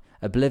on,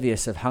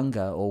 oblivious of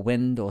hunger or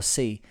wind or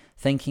sea,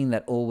 thinking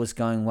that all was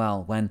going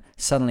well, when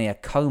suddenly a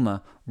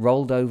comber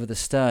rolled over the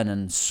stern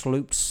and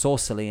slooped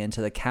saucily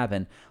into the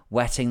cabin,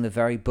 wetting the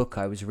very book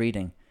I was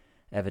reading.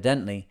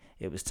 Evidently,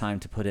 it was time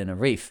to put in a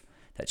reef,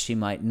 that she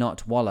might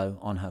not wallow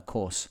on her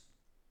course.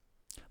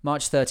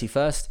 March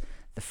 31st,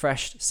 the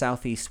fresh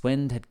southeast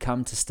wind had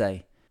come to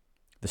stay.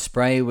 The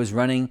Spray was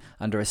running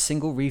under a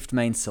single reefed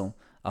mainsail,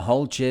 a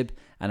whole jib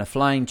and a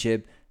flying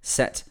jib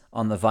set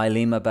on the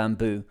Vailima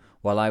bamboo,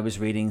 while I was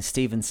reading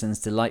Stevenson's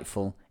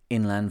delightful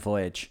Inland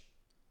Voyage.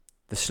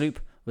 The sloop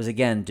was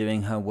again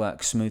doing her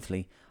work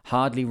smoothly,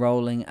 hardly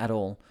rolling at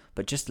all,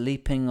 but just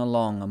leaping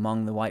along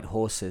among the white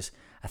horses,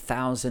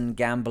 1,000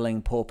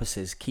 gambolling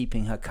porpoises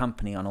keeping her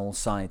company on all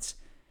sides.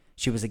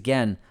 She was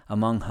again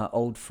among her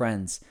old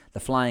friends,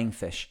 the flying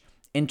fish,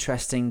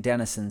 interesting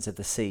denizens of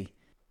the sea.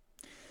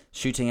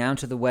 Shooting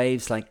out of the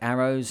waves like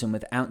arrows and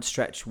with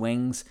outstretched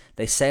wings,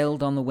 they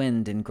sailed on the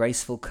wind in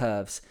graceful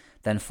curves,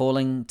 then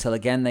falling till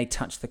again they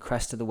touched the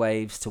crest of the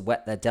waves to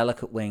wet their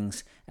delicate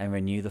wings and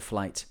renew the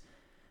flight.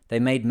 They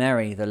made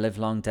merry the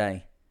livelong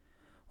day.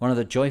 One of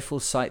the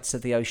joyful sights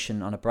of the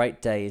ocean on a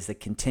bright day is the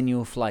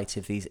continual flight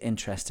of these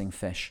interesting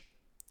fish.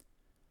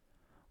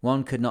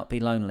 One could not be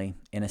lonely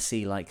in a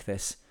sea like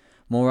this.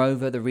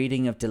 Moreover, the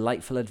reading of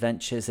delightful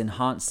adventures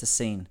enhanced the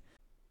scene.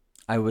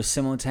 I was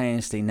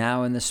simultaneously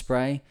now in the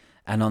Spray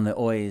and on the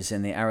Oise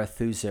in the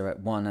Arethusa at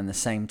one and the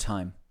same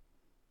time.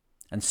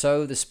 And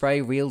so the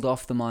Spray reeled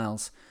off the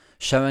miles,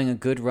 showing a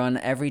good run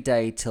every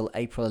day till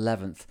April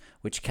 11th,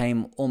 which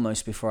came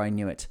almost before I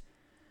knew it.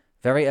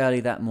 Very early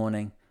that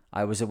morning,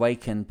 I was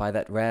awakened by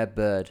that rare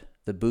bird,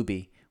 the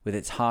booby, with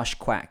its harsh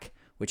quack,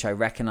 which I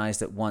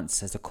recognized at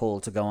once as a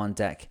call to go on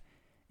deck.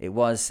 It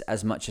was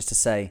as much as to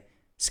say,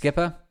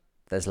 "Skipper,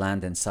 there's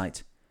land in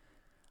sight."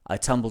 I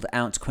tumbled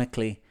out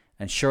quickly,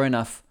 and sure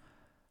enough,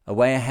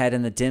 away ahead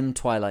in the dim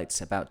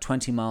twilight, about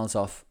 20 miles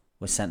off,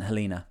 was St.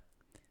 Helena.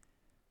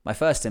 My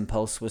first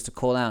impulse was to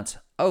call out,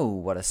 "Oh,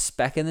 what a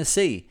speck in the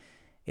sea!"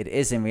 It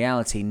is in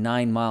reality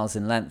 9 miles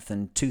in length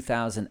and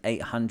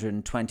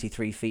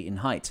 2,823 feet in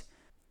height.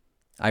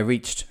 I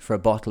reached for a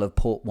bottle of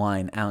port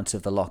wine out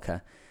of the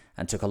locker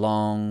and took a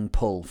long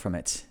pull from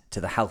it to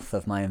the health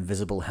of my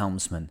invisible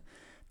helmsman,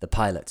 the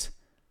pilot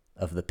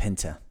of the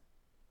Pinta.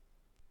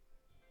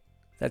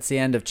 That's the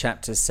end of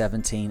chapters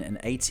 17 and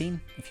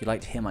 18. If you'd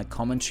like to hear my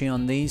commentary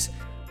on these,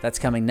 that's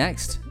coming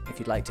next. If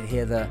you'd like to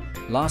hear the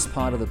last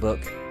part of the book,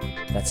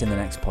 that's in the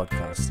next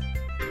podcast.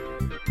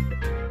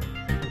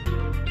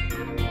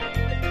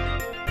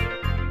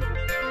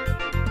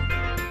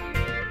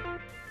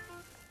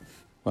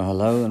 Well,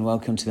 hello and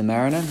welcome to The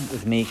Mariner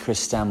with me, Chris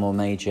Stanmore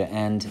Major,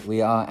 and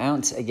we are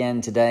out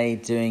again today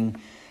doing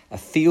a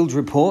field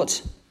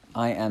report.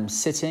 I am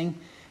sitting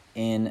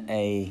in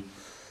a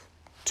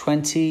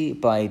 20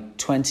 by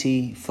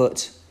 20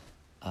 foot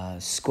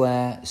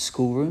square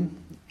schoolroom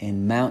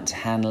in Mount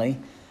Hanley,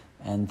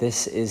 and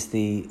this is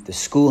the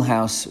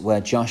schoolhouse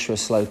where Joshua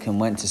Slocum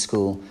went to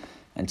school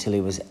until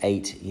he was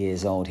 8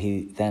 years old.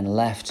 He then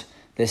left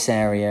this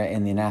area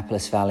in the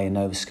Annapolis Valley in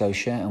Nova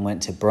Scotia and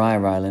went to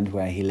Briar Island,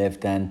 where he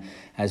lived then,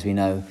 as we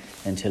know,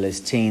 until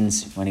his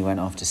teens when he went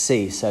off to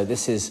sea. So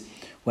this is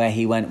where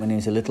he went when he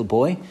was a little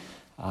boy.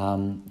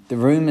 The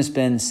room has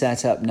been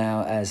set up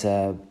now as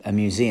a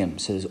museum,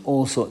 so there's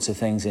all sorts of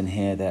things in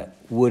here that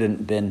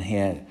wouldn't been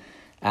here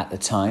at the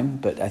time,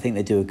 but I think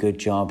they do a good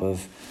job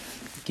of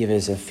giving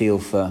us a feel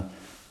for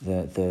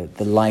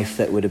the life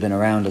that would have been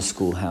around a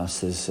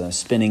schoolhouse. There's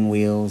spinning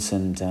wheels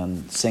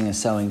and singer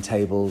sewing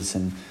tables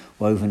and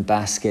woven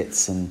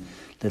baskets and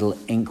little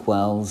ink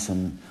wells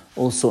and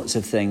all sorts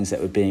of things that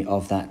would be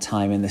of that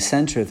time. In the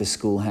center of the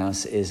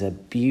schoolhouse is a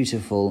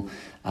beautiful,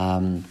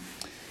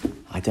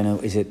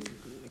 is it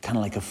kind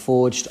of like a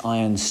forged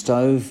iron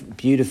stove,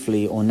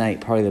 beautifully ornate,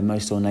 probably the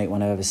most ornate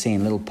one I've ever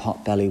seen, little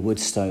pot-belly wood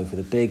stove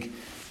with a big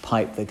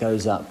pipe that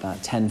goes up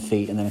about 10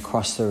 feet and then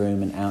across the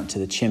room and out to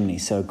the chimney.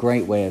 So a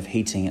great way of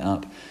heating it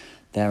up.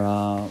 There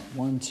are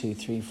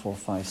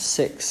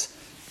 6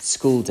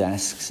 school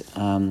desks.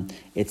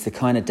 It's the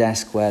kind of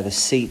desk where the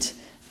seat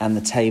and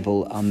the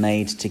table are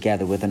made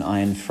together with an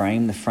iron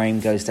frame. The frame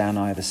goes down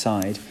either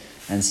side,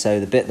 and so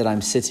the bit that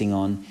I'm sitting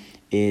on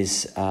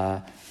is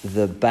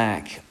the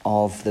back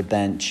of the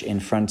bench in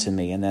front of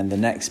me, and then the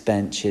next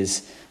bench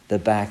is the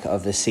back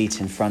of the seat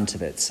in front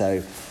of it.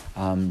 So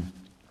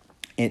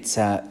it's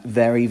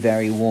very,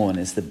 very worn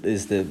is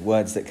the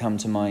words that come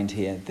to mind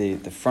here.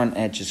 The front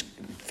edge is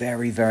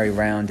very, very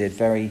rounded,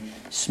 very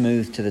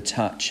smooth to the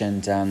touch,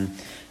 and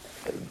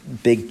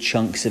big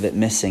chunks of it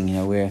missing. You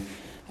know,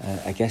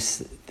 I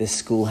guess this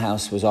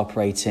schoolhouse was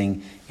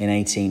operating in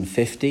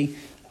 1850.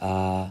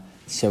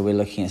 So we're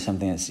looking at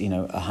something that's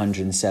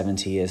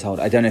 170 years old.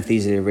 I don't know if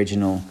these are the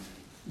original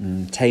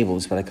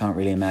tables, but I can't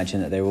really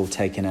imagine that they were all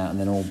taken out and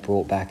then all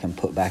brought back and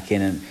put back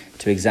in and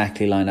to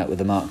exactly line up with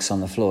the marks on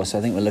the floor. So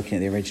I think we're looking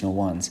at the original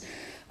ones.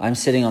 I'm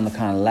sitting on the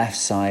kind of left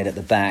side at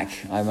the back.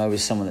 I'm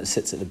always someone that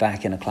sits at the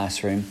back in a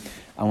classroom.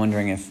 I'm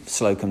wondering if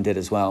Slocum did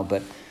as well,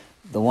 but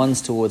the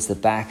ones towards the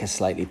back are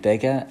slightly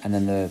bigger, and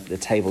then the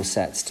table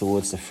sets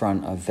towards the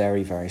front are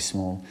very, very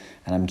small,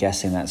 and I'm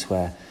guessing that's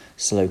where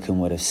Slocum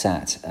would have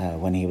sat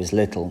when he was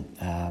little.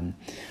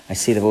 I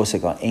see they've also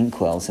got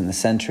inkwells in the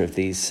centre of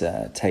these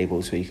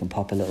tables where you can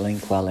pop a little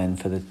inkwell in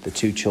for the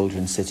two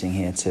children sitting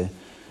here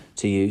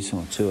to use,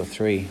 or two or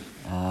three.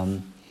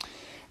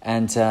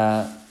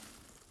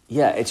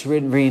 It's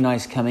really, really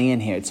nice coming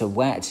in here. It's a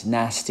wet,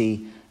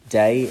 nasty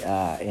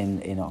day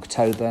in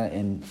October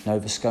in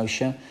Nova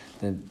Scotia.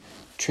 The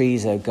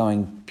trees are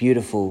going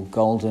beautiful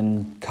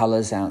golden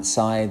colours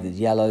outside, the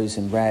yellows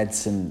and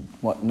reds, and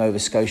what Nova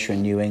Scotia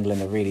and New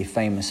England are really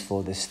famous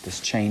for,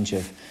 this change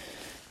of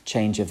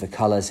the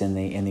colours in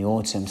the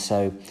autumn.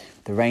 So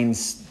the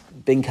rain's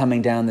been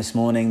coming down this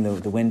morning,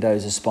 the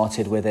windows are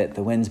spotted with it,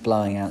 the wind's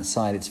blowing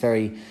outside. It's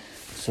very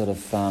sort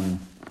of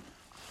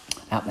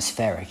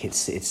atmospheric.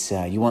 It's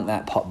you want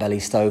that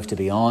potbelly stove to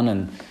be on,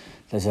 and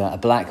there's a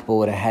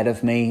blackboard ahead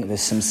of me.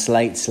 There's some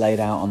slates laid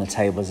out on the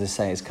table, as I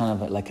say. It's kind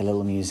of like a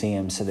little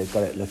museum, so they've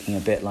got it looking a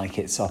bit like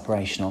it's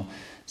operational.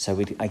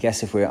 So I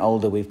guess if we're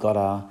older, we've got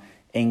our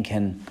ink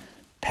and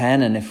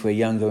pen, and if we're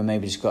younger, we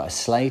maybe just got a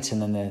slate,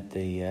 and then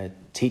the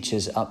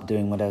teacher's up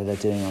doing whatever they're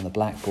doing on the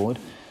blackboard.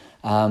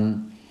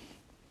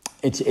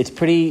 It's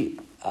pretty...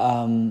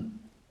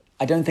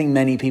 I don't think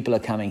many people are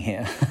coming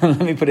here. Let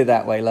me put it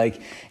that way. Like,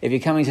 if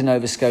you're coming to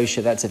Nova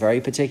Scotia, that's a very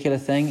particular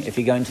thing. If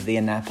you're going to the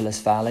Annapolis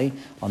Valley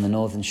on the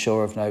northern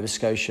shore of Nova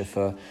Scotia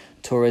for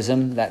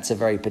tourism, that's a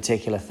very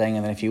particular thing.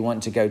 And then if you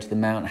want to go to the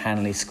Mount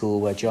Hanley School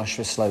where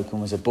Joshua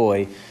Slocum was a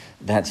boy,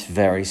 that's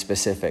very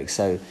specific.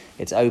 So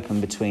it's open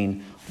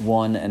between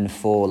 1 and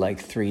 4, like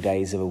 3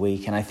 days of a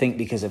week. And I think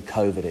because of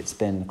COVID, it's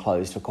been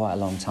closed for quite a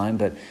long time.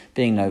 But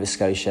being Nova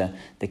Scotia,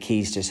 the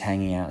key's just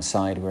hanging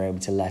outside. We're able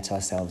to let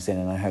ourselves in,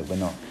 and I hope we're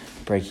not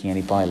breaking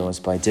any bylaws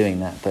by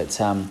doing that.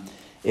 But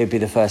it would be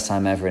the first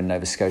time ever in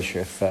Nova Scotia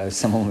if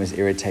someone was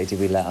irritated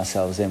we let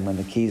ourselves in when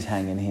the keys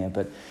hang in here.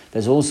 But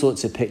there's all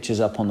sorts of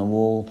pictures up on the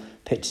wall,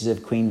 pictures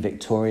of Queen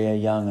Victoria,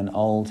 young and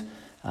old,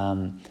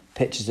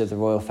 pictures of the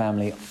royal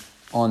family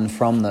on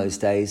from those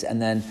days. And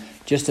then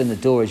just in the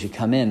door as you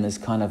come in, there's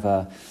kind of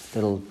a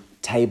little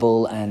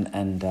table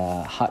and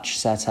hutch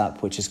set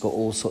up, which has got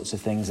all sorts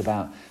of things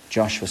about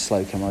Joshua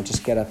Slocum. I'll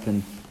just get up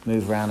and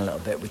move around a little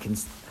bit. We can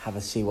have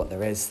a see what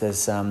there is.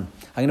 There's I'm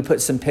going to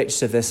put some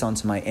pictures of this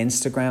onto my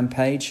Instagram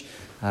page.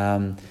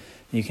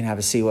 You can have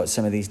a see what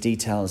some of these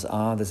details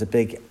are. There's a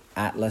big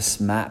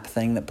atlas map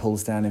thing that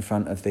pulls down in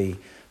front of the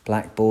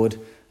blackboard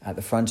at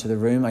the front of the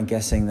room. I'm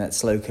guessing that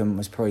Slocum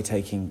was probably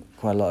taking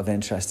quite a lot of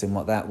interest in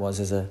what that was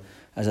as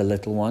a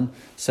little one.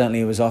 Certainly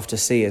he was off to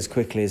sea as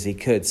quickly as he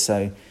could,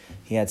 so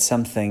he had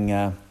something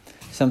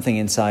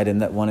inside him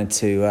that wanted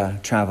to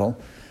travel.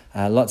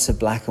 Lots of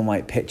black and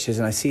white pictures,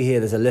 and I see here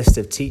there's a list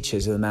of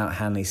teachers of the Mount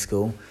Hanley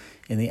School.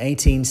 In the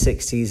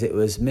 1860s, it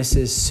was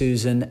Mrs.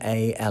 Susan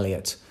A.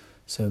 Elliott.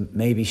 So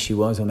maybe she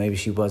was, or maybe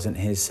she wasn't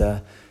his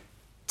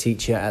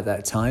teacher at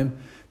that time.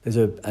 There's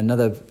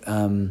another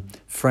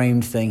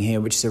framed thing here,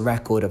 which is a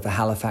record of the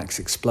Halifax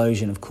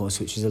explosion, of course,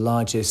 which is the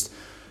largest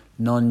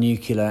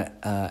non-nuclear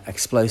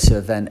explosive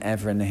event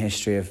ever in the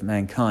history of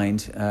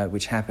mankind,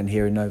 which happened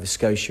here in Nova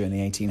Scotia in the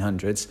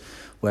 1800s,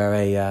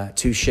 where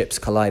two ships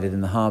collided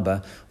in the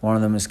harbour. One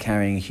of them was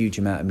carrying a huge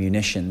amount of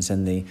munitions,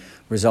 and the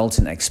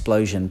resultant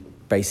explosion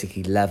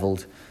basically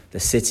levelled the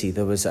city. I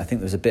think there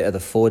was a bit of the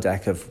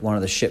foredeck of one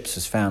of the ships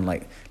was found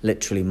like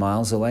literally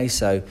miles away,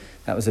 so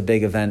that was a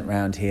big event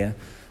round here.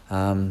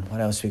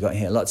 What else we got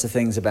here? Lots of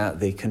things about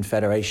the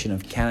Confederation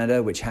of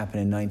Canada, which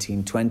happened in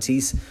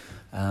 1920s.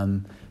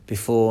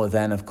 Before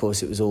then, of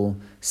course, it was all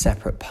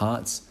separate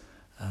parts.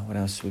 What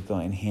else we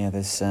got in here?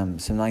 There's some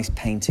nice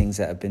paintings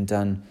that have been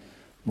done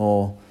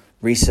more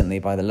recently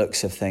by the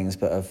looks of things,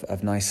 but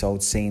of nice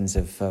old scenes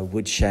of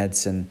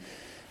woodsheds and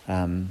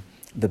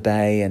the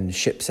bay and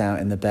ships out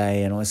in the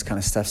bay and all this kind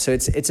of stuff. So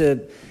it's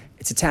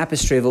a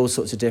tapestry of all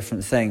sorts of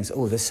different things.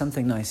 Oh, there's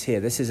something nice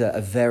here. This is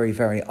a very,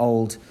 very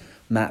old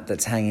map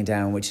that's hanging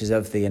down, which is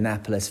of the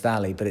Annapolis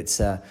Valley, but it's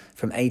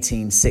from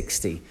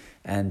 1860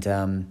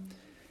 and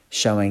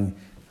showing,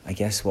 I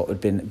guess, what would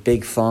have been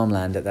big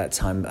farmland at that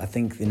time. I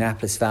think the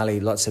Annapolis Valley,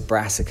 lots of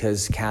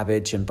brassicas,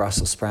 cabbage and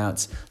Brussels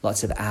sprouts,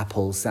 lots of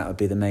apples. That would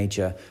be the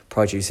major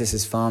produce. This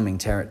is farming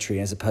territory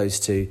as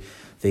opposed to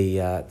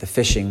the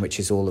fishing, which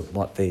is all of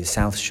what the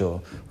South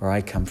Shore, where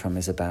I come from,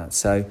 is about.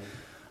 So,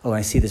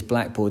 I see there's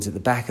blackboards at the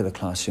back of the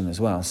classroom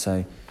as well,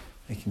 so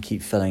they can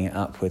keep filling it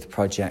up with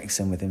projects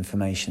and with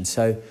information.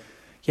 So,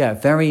 yeah,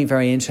 very,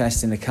 very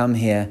interesting to come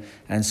here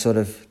and sort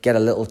of get a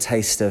little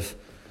taste of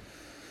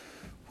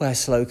where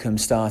Slocum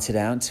started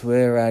out.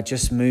 We're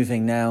just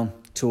moving now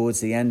towards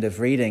the end of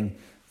reading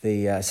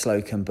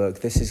Slocum book.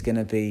 This is going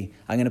to be,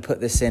 I'm going to put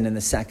this in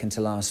the second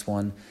to last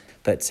one.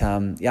 But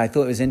I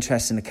thought it was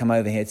interesting to come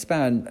over here. It's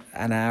about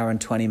an hour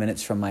and 20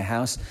 minutes from my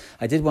house.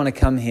 I did want to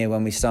come here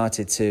when we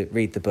started to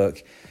read the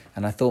book,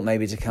 and I thought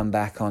maybe to come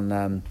back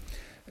on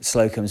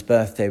Slocum's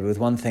birthday, but with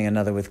one thing or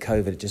another with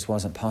COVID, it just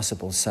wasn't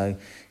possible. So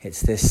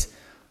it's this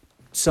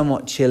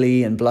somewhat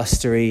chilly and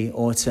blustery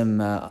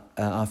autumn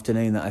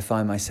afternoon that I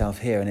find myself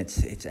here, and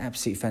it's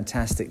absolutely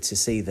fantastic to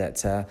see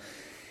that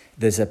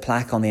there's a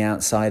plaque on the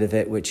outside of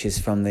it which is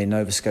from the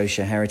Nova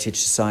Scotia Heritage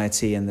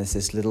Society, and there's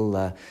this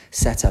little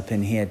setup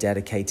in here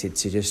dedicated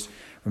to just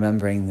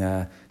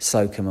remembering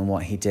Slocum and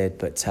what he did.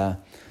 But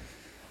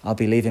I'll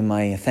be leaving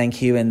my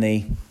thank you in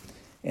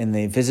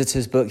the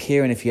visitors book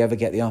here, and if you ever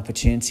get the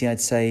opportunity, I'd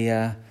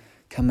say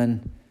come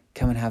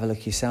and have a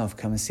look yourself.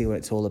 Come and see what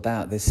it's all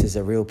about. This is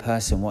a real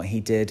person. What he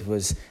did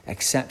was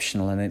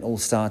exceptional, and it all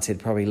started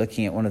probably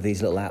looking at one of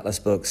these little atlas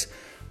books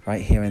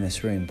right here in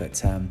this room.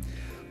 But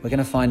we're going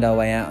to find our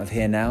way out of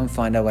here now and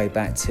find our way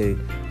back to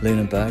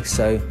Lunenburg.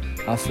 So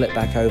I'll flip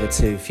back over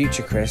to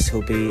future Chris,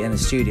 who'll be in the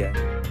studio.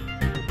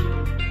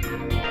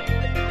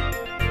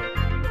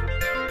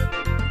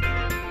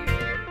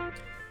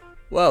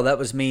 Well, that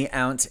was me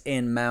out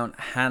in Mount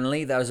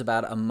Hanley. That was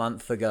about a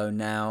month ago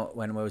now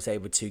when I was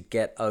able to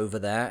get over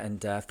there,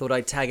 and I thought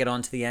I'd tag it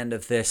on to the end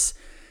of this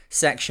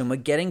section. We're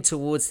getting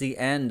towards the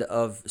end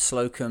of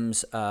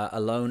Slocum's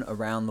Alone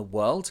Around the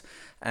World,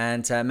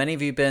 and many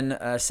of you have been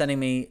sending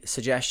me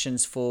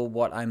suggestions for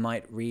what I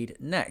might read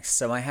next.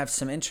 So I have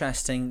some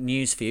interesting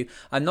news for you.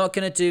 I'm not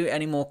going to do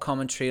any more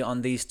commentary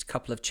on these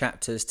couple of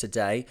chapters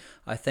today.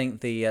 I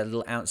think the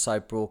little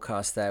outside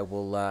broadcast there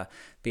will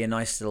be a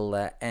nice little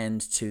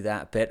end to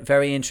that bit.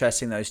 Very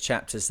interesting, those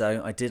chapters,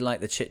 though. I did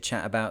like the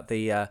chit-chat about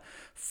the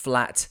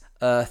flat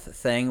Earth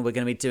thing. We're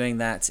going to be doing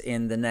that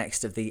in the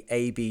next of the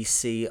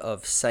ABC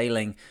of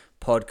Sailing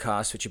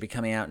podcast, which will be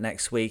coming out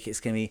next week. It's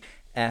going to be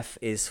F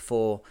is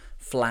for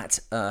Flat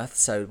Earth,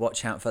 so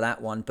watch out for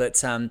that one.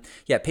 But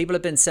yeah, people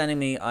have been sending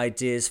me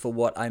ideas for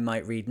what I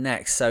might read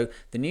next. So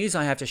the news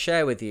I have to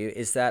share with you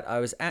is that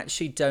I was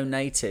actually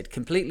donated,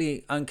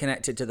 completely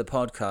unconnected to the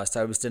podcast,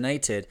 I was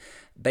donated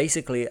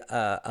basically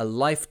a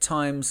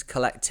Lifetime's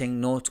Collecting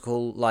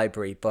Nautical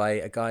Library by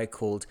a guy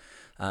called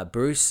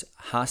Bruce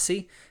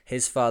Haase.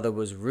 His father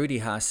was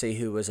Rudy Haase,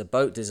 who was a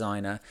boat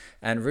designer,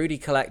 and Rudy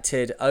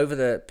collected over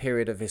the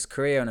period of his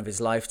career and of his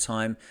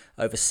lifetime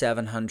over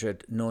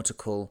 700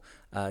 nautical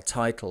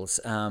titles.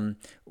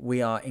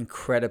 We are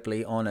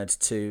incredibly honored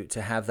to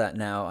have that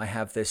now. I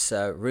have this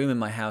room in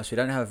my house. We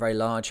don't have a very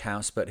large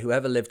house, but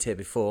whoever lived here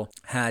before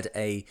had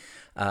a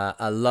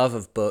love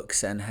of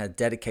books and had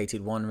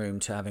dedicated one room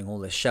to having all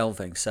this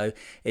shelving. So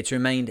it's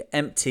remained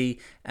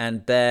empty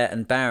and bare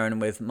and barren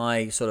with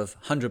my sort of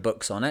 100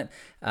 books on it.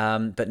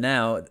 But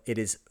now it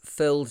is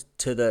filled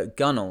to the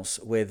gunnels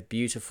with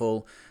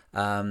beautiful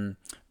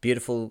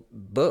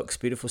books,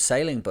 beautiful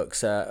sailing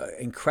books,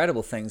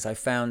 incredible things. I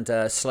found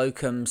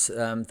Slocum's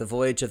The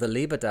Voyage of the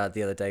Libertad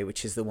the other day,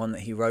 which is the one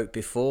that he wrote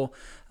before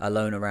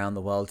Alone Around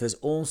the World. There's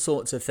all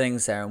sorts of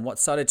things there. And what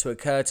started to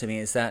occur to me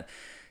is that,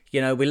 you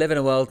know, we live in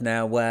a world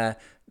now where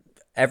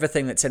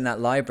everything that's in that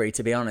library,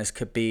 to be honest,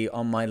 could be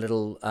on my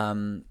little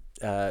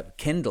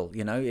Kindle.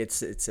 You know,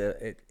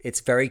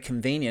 it's very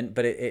convenient,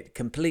 but it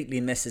completely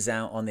misses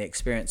out on the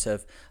experience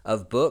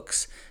of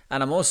books.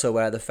 And I'm also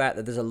aware of the fact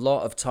that there's a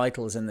lot of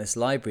titles in this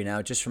library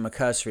now, just from a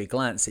cursory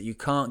glance, that you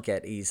can't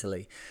get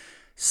easily.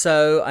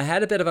 So I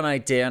had a bit of an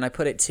idea, and I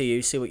put it to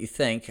you, see what you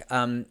think.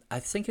 I'm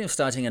thinking of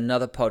starting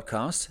another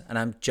podcast, and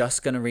I'm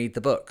just going to read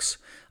the books.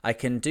 I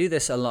can do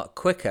this a lot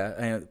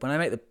quicker. When I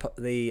make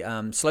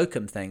the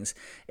Slocum things,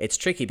 it's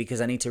tricky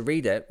because I need to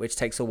read it, which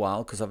takes a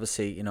while because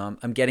obviously, you know,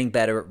 I'm getting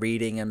better at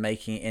reading and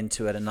making it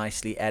into a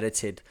nicely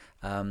edited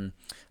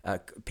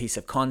piece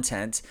of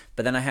content.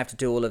 But then I have to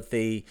do all of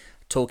the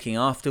talking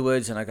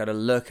afterwards, and I got to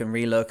look and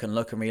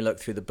relook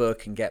through the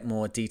book and get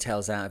more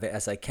details out of it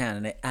as I can,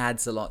 and it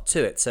adds a lot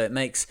to it. So it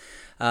makes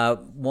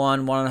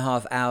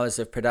 1.5 hours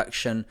of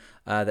production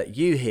that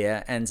you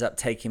hear ends up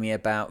taking me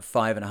about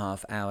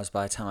 5.5 hours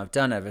by the time I've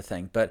done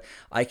everything. But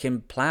I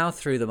can plow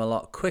through them a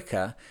lot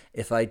quicker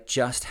if I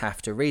just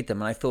have to read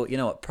them. And I thought, you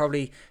know what,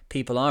 probably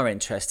people are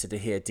interested to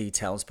hear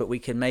details, but we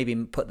can maybe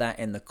put that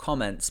in the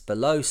comments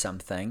below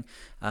something.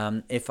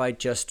 If I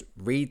just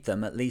read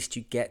them, at least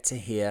you get to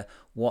hear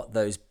what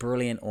those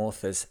brilliant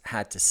authors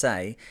had to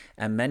say.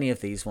 And many of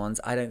these ones,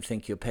 I don't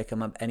think you'll pick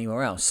them up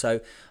anywhere else.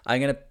 So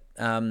I'm going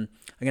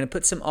to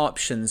put some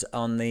options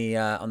on the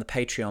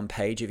Patreon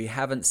page. If you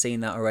haven't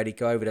seen that already,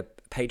 go over to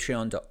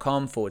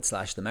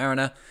patreon.com/The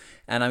Mariner,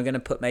 and I'm going to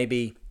put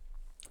maybe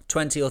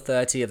 20 or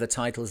 30 of the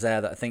titles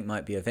there that I think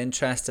might be of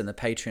interest, and the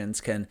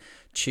Patreons can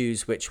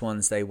choose which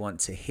ones they want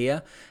to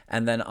hear,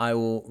 and then I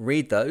will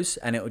read those,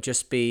 and it will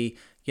just be,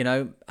 you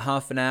know,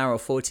 half an hour or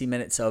 40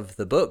 minutes of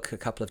the book, a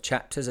couple of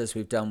chapters as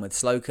we've done with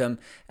Slocum,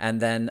 and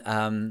then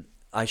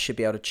I should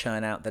be able to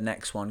churn out the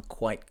next one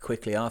quite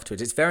quickly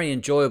afterwards. It's very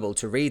enjoyable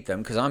to read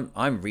them because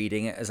I'm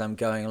reading it as I'm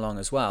going along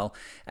as well,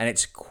 and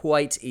it's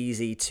quite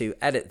easy to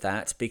edit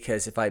that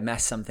because if I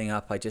mess something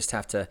up, I just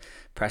have to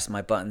press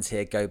my buttons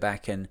here, go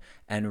back and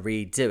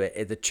redo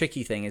it. The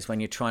tricky thing is when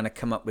you're trying to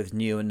come up with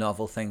new and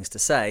novel things to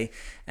say,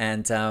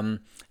 and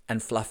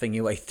fluffing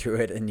your way through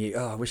it, and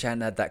I wish I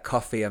hadn't had that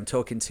coffee, I'm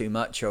talking too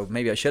much, or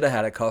maybe I should have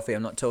had a coffee,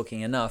 I'm not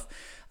talking enough.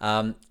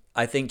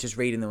 I think just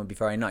reading them would be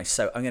very nice.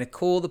 So I'm going to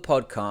call the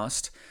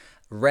podcast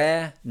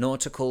Rare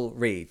Nautical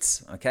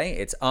Reads. Okay,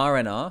 it's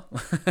R&R,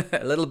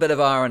 a little bit of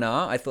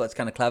R&R. I thought it's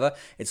kind of clever.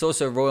 It's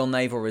also Royal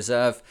Naval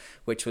Reserve,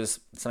 which was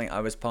something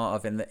I was part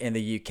of in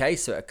the UK,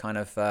 so I kind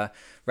of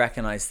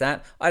recognized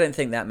that. I don't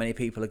think that many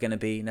people are going to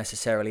be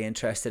necessarily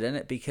interested in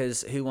it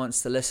because who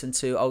wants to listen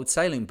to old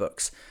sailing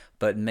books?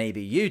 But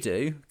maybe you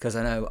do, because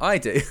I know I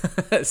do.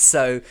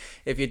 So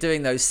if you're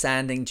doing those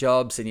sanding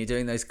jobs and you're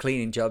doing those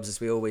cleaning jobs, as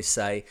we always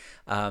say,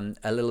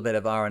 a little bit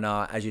of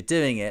R&R as you're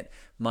doing it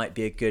might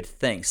be a good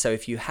thing. So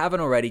if you haven't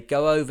already,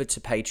 go over to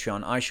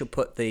Patreon. I shall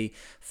put the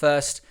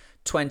first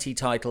 20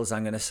 titles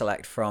I'm going to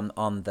select from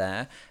on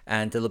there,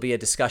 and there'll be a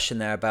discussion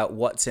there about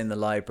what's in the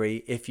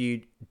library. If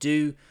you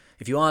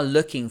are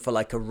looking for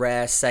like a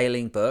rare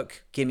sailing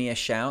book, give me a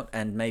shout,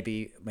 and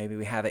maybe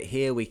we have it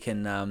here. We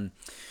can...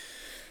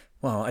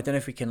 well, I don't know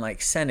if we can like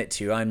send it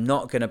to you. I'm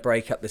not going to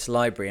break up this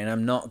library, and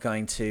I'm not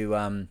going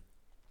to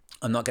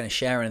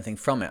share anything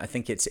from it. I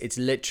think it's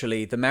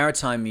literally the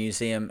Maritime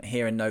Museum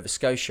here in Nova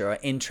Scotia are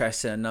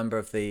interested in a number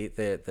of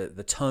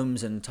the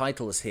tomes and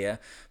titles here,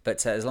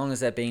 but as long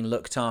as they're being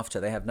looked after,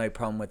 they have no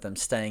problem with them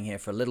staying here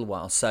for a little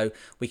while. So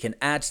we can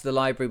add to the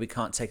library, we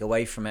can't take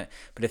away from it,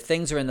 but if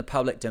things are in the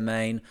public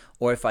domain,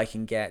 or if I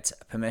can get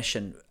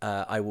permission,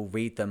 I will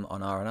read them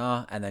on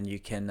R&R, and then you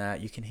can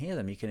hear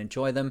them, you can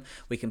enjoy them.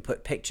 We can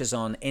put pictures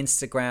on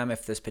Instagram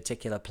if there's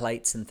particular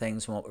plates and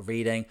things from what we're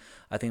reading.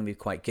 I think it'll be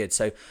quite good.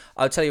 So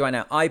I'll tell you right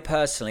now, I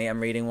personally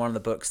am reading one of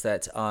the books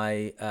that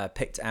I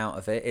picked out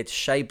of it. It's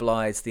Shay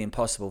Blythe's The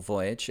Impossible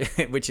Voyage,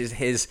 which is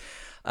his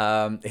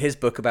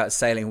book about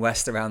sailing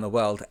west around the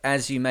world.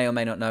 As you may or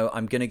may not know,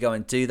 I'm going to go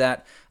and do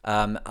that.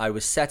 I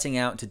was setting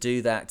out to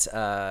do that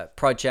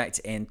project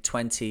in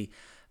 2020,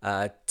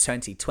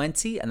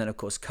 and then of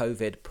course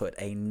COVID put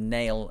a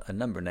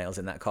number of nails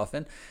in that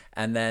coffin,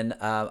 and then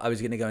I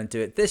was going to go and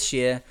do it this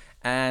year,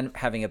 and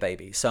having a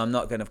baby, so I'm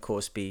not going to of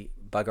course be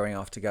buggering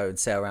off to go and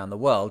sail around the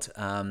world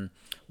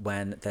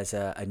when there's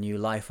a new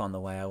life on the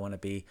way. I want to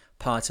be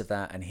part of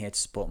that and here to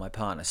support my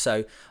partner.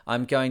 So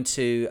I'm going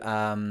to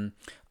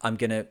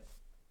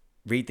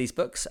read these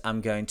books.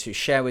 I'm going to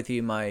share with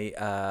you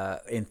my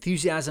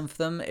enthusiasm for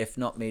them, if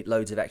not me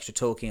loads of extra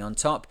talking on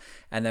top.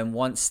 And then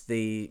once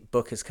the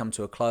book has come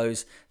to a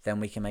close, then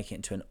we can make it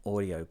into an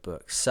audio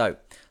book. So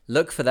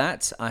look for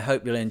that. I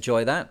hope you'll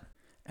enjoy that.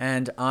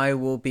 And I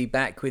will be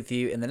back with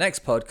you in the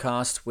next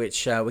podcast,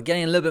 which we're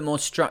getting a little bit more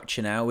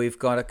structure now. We've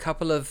got a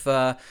couple of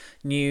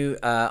new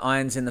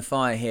irons in the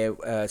fire here.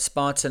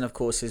 Spartan, of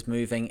course, is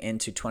moving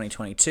into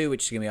 2022,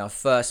 which is going to be our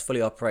first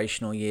fully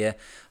operational year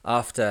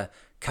after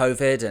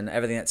COVID and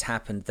everything that's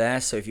happened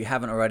there. So if you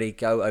haven't already,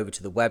 go over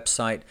to the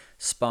website,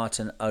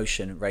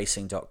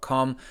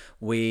 SpartanOceanRacing.com.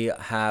 We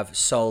have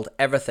sold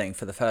everything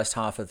for the first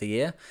half of the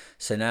year.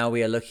 So now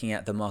we are looking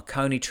at the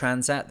Marconi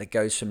Transat that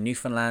goes from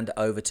Newfoundland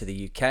over to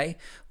the UK.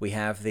 We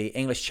have the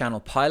English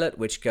Channel Pilot,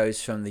 which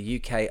goes from the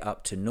UK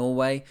up to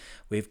Norway.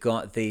 We've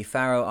got the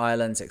Faroe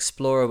Islands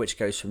Explorer, which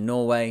goes from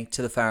Norway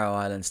to the Faroe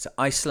Islands to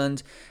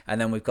Iceland.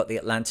 And then we've got the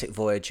Atlantic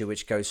Voyager,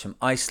 which goes from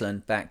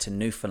Iceland back to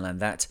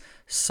Newfoundland. That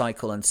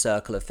cycle and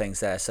circle of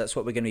things there. So that's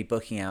what we're going to be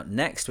booking out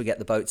next. We get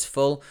the boats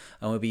full,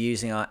 and we'll be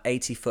using our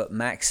 80-foot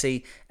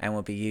Maxi, and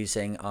we'll be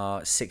using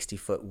our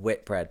 60-foot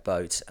Whitbread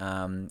boat.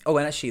 And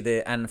actually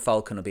the Anne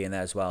Falcon will be in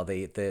there as well,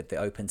 the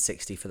open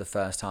 60 for the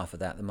first half of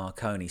that, the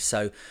Marconi.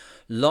 So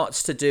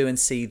lots to do and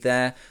see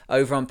there.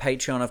 Over on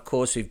Patreon, of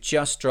course, we've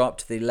just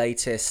dropped the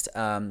latest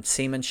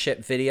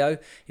seamanship video.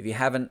 If you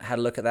haven't had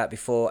a look at that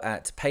before,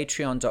 at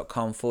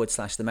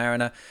patreon.com/The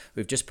Mariner,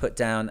 we've just put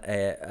down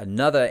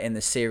another in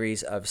the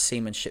series of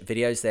seamanship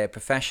videos. They're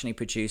professionally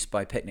produced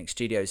by Picnic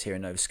Studios here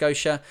in Nova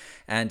Scotia,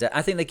 and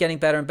I think they're getting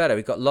better and better.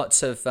 We've got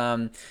lots of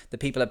the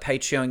people at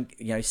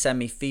Patreon, send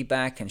me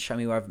feedback and show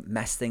me where I've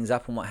messed things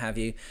up and what have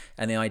you.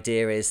 And the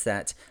idea is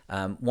that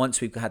once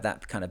we've had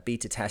that kind of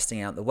beta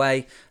testing out the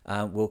way,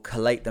 we'll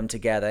collate them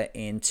together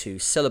into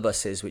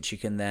syllabuses, which you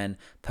can then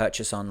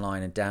purchase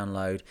online and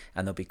download,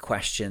 and there'll be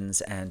questions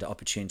and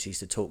opportunities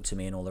to talk to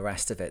me and all the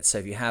rest of it. So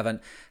if you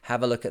haven't,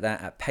 have a look at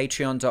that at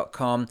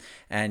patreon.com,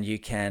 and you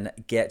can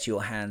get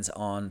your hands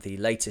on the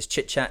latest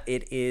chit chat.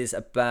 It is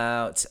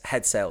about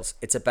head sails.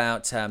 It's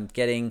about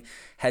getting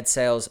head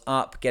sails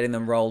up, getting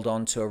them rolled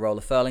onto a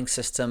roller furling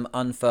system,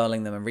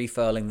 unfurling them and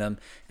refurling them,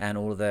 and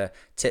all of the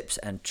tips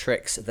and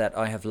tricks that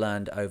I have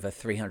learned over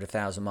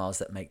 300,000 miles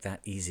that make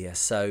that easier.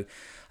 So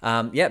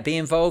be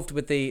involved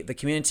with the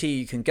community.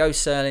 You can go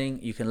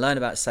sailing, you can learn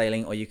about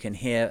sailing, or you can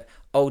hear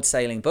old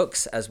sailing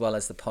books, as well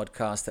as the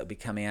podcast that will be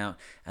coming out.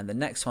 And the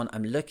next one,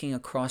 I'm looking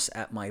across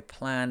at my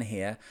plan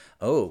here,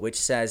 which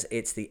says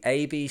it's the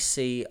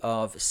ABC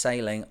of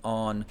sailing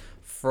on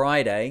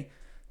Friday.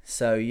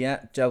 So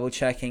yeah, double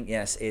checking.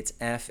 Yes, it's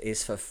F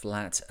is for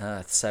flat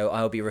earth. So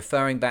I'll be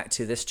referring back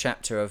to this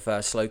chapter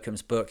of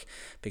Slocum's book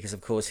because,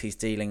 of course, he's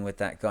dealing with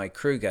that guy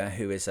Kruger,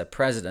 who is a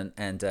president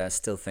and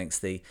still thinks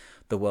the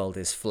world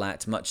is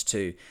flat, much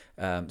to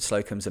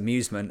Slocum's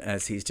amusement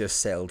as he's just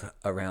sailed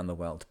around the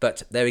world.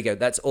 But there we go.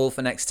 That's all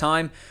for next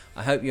time.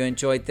 I hope you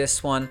enjoyed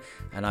this one,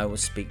 and I will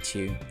speak to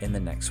you in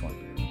the next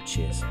one.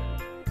 Cheers.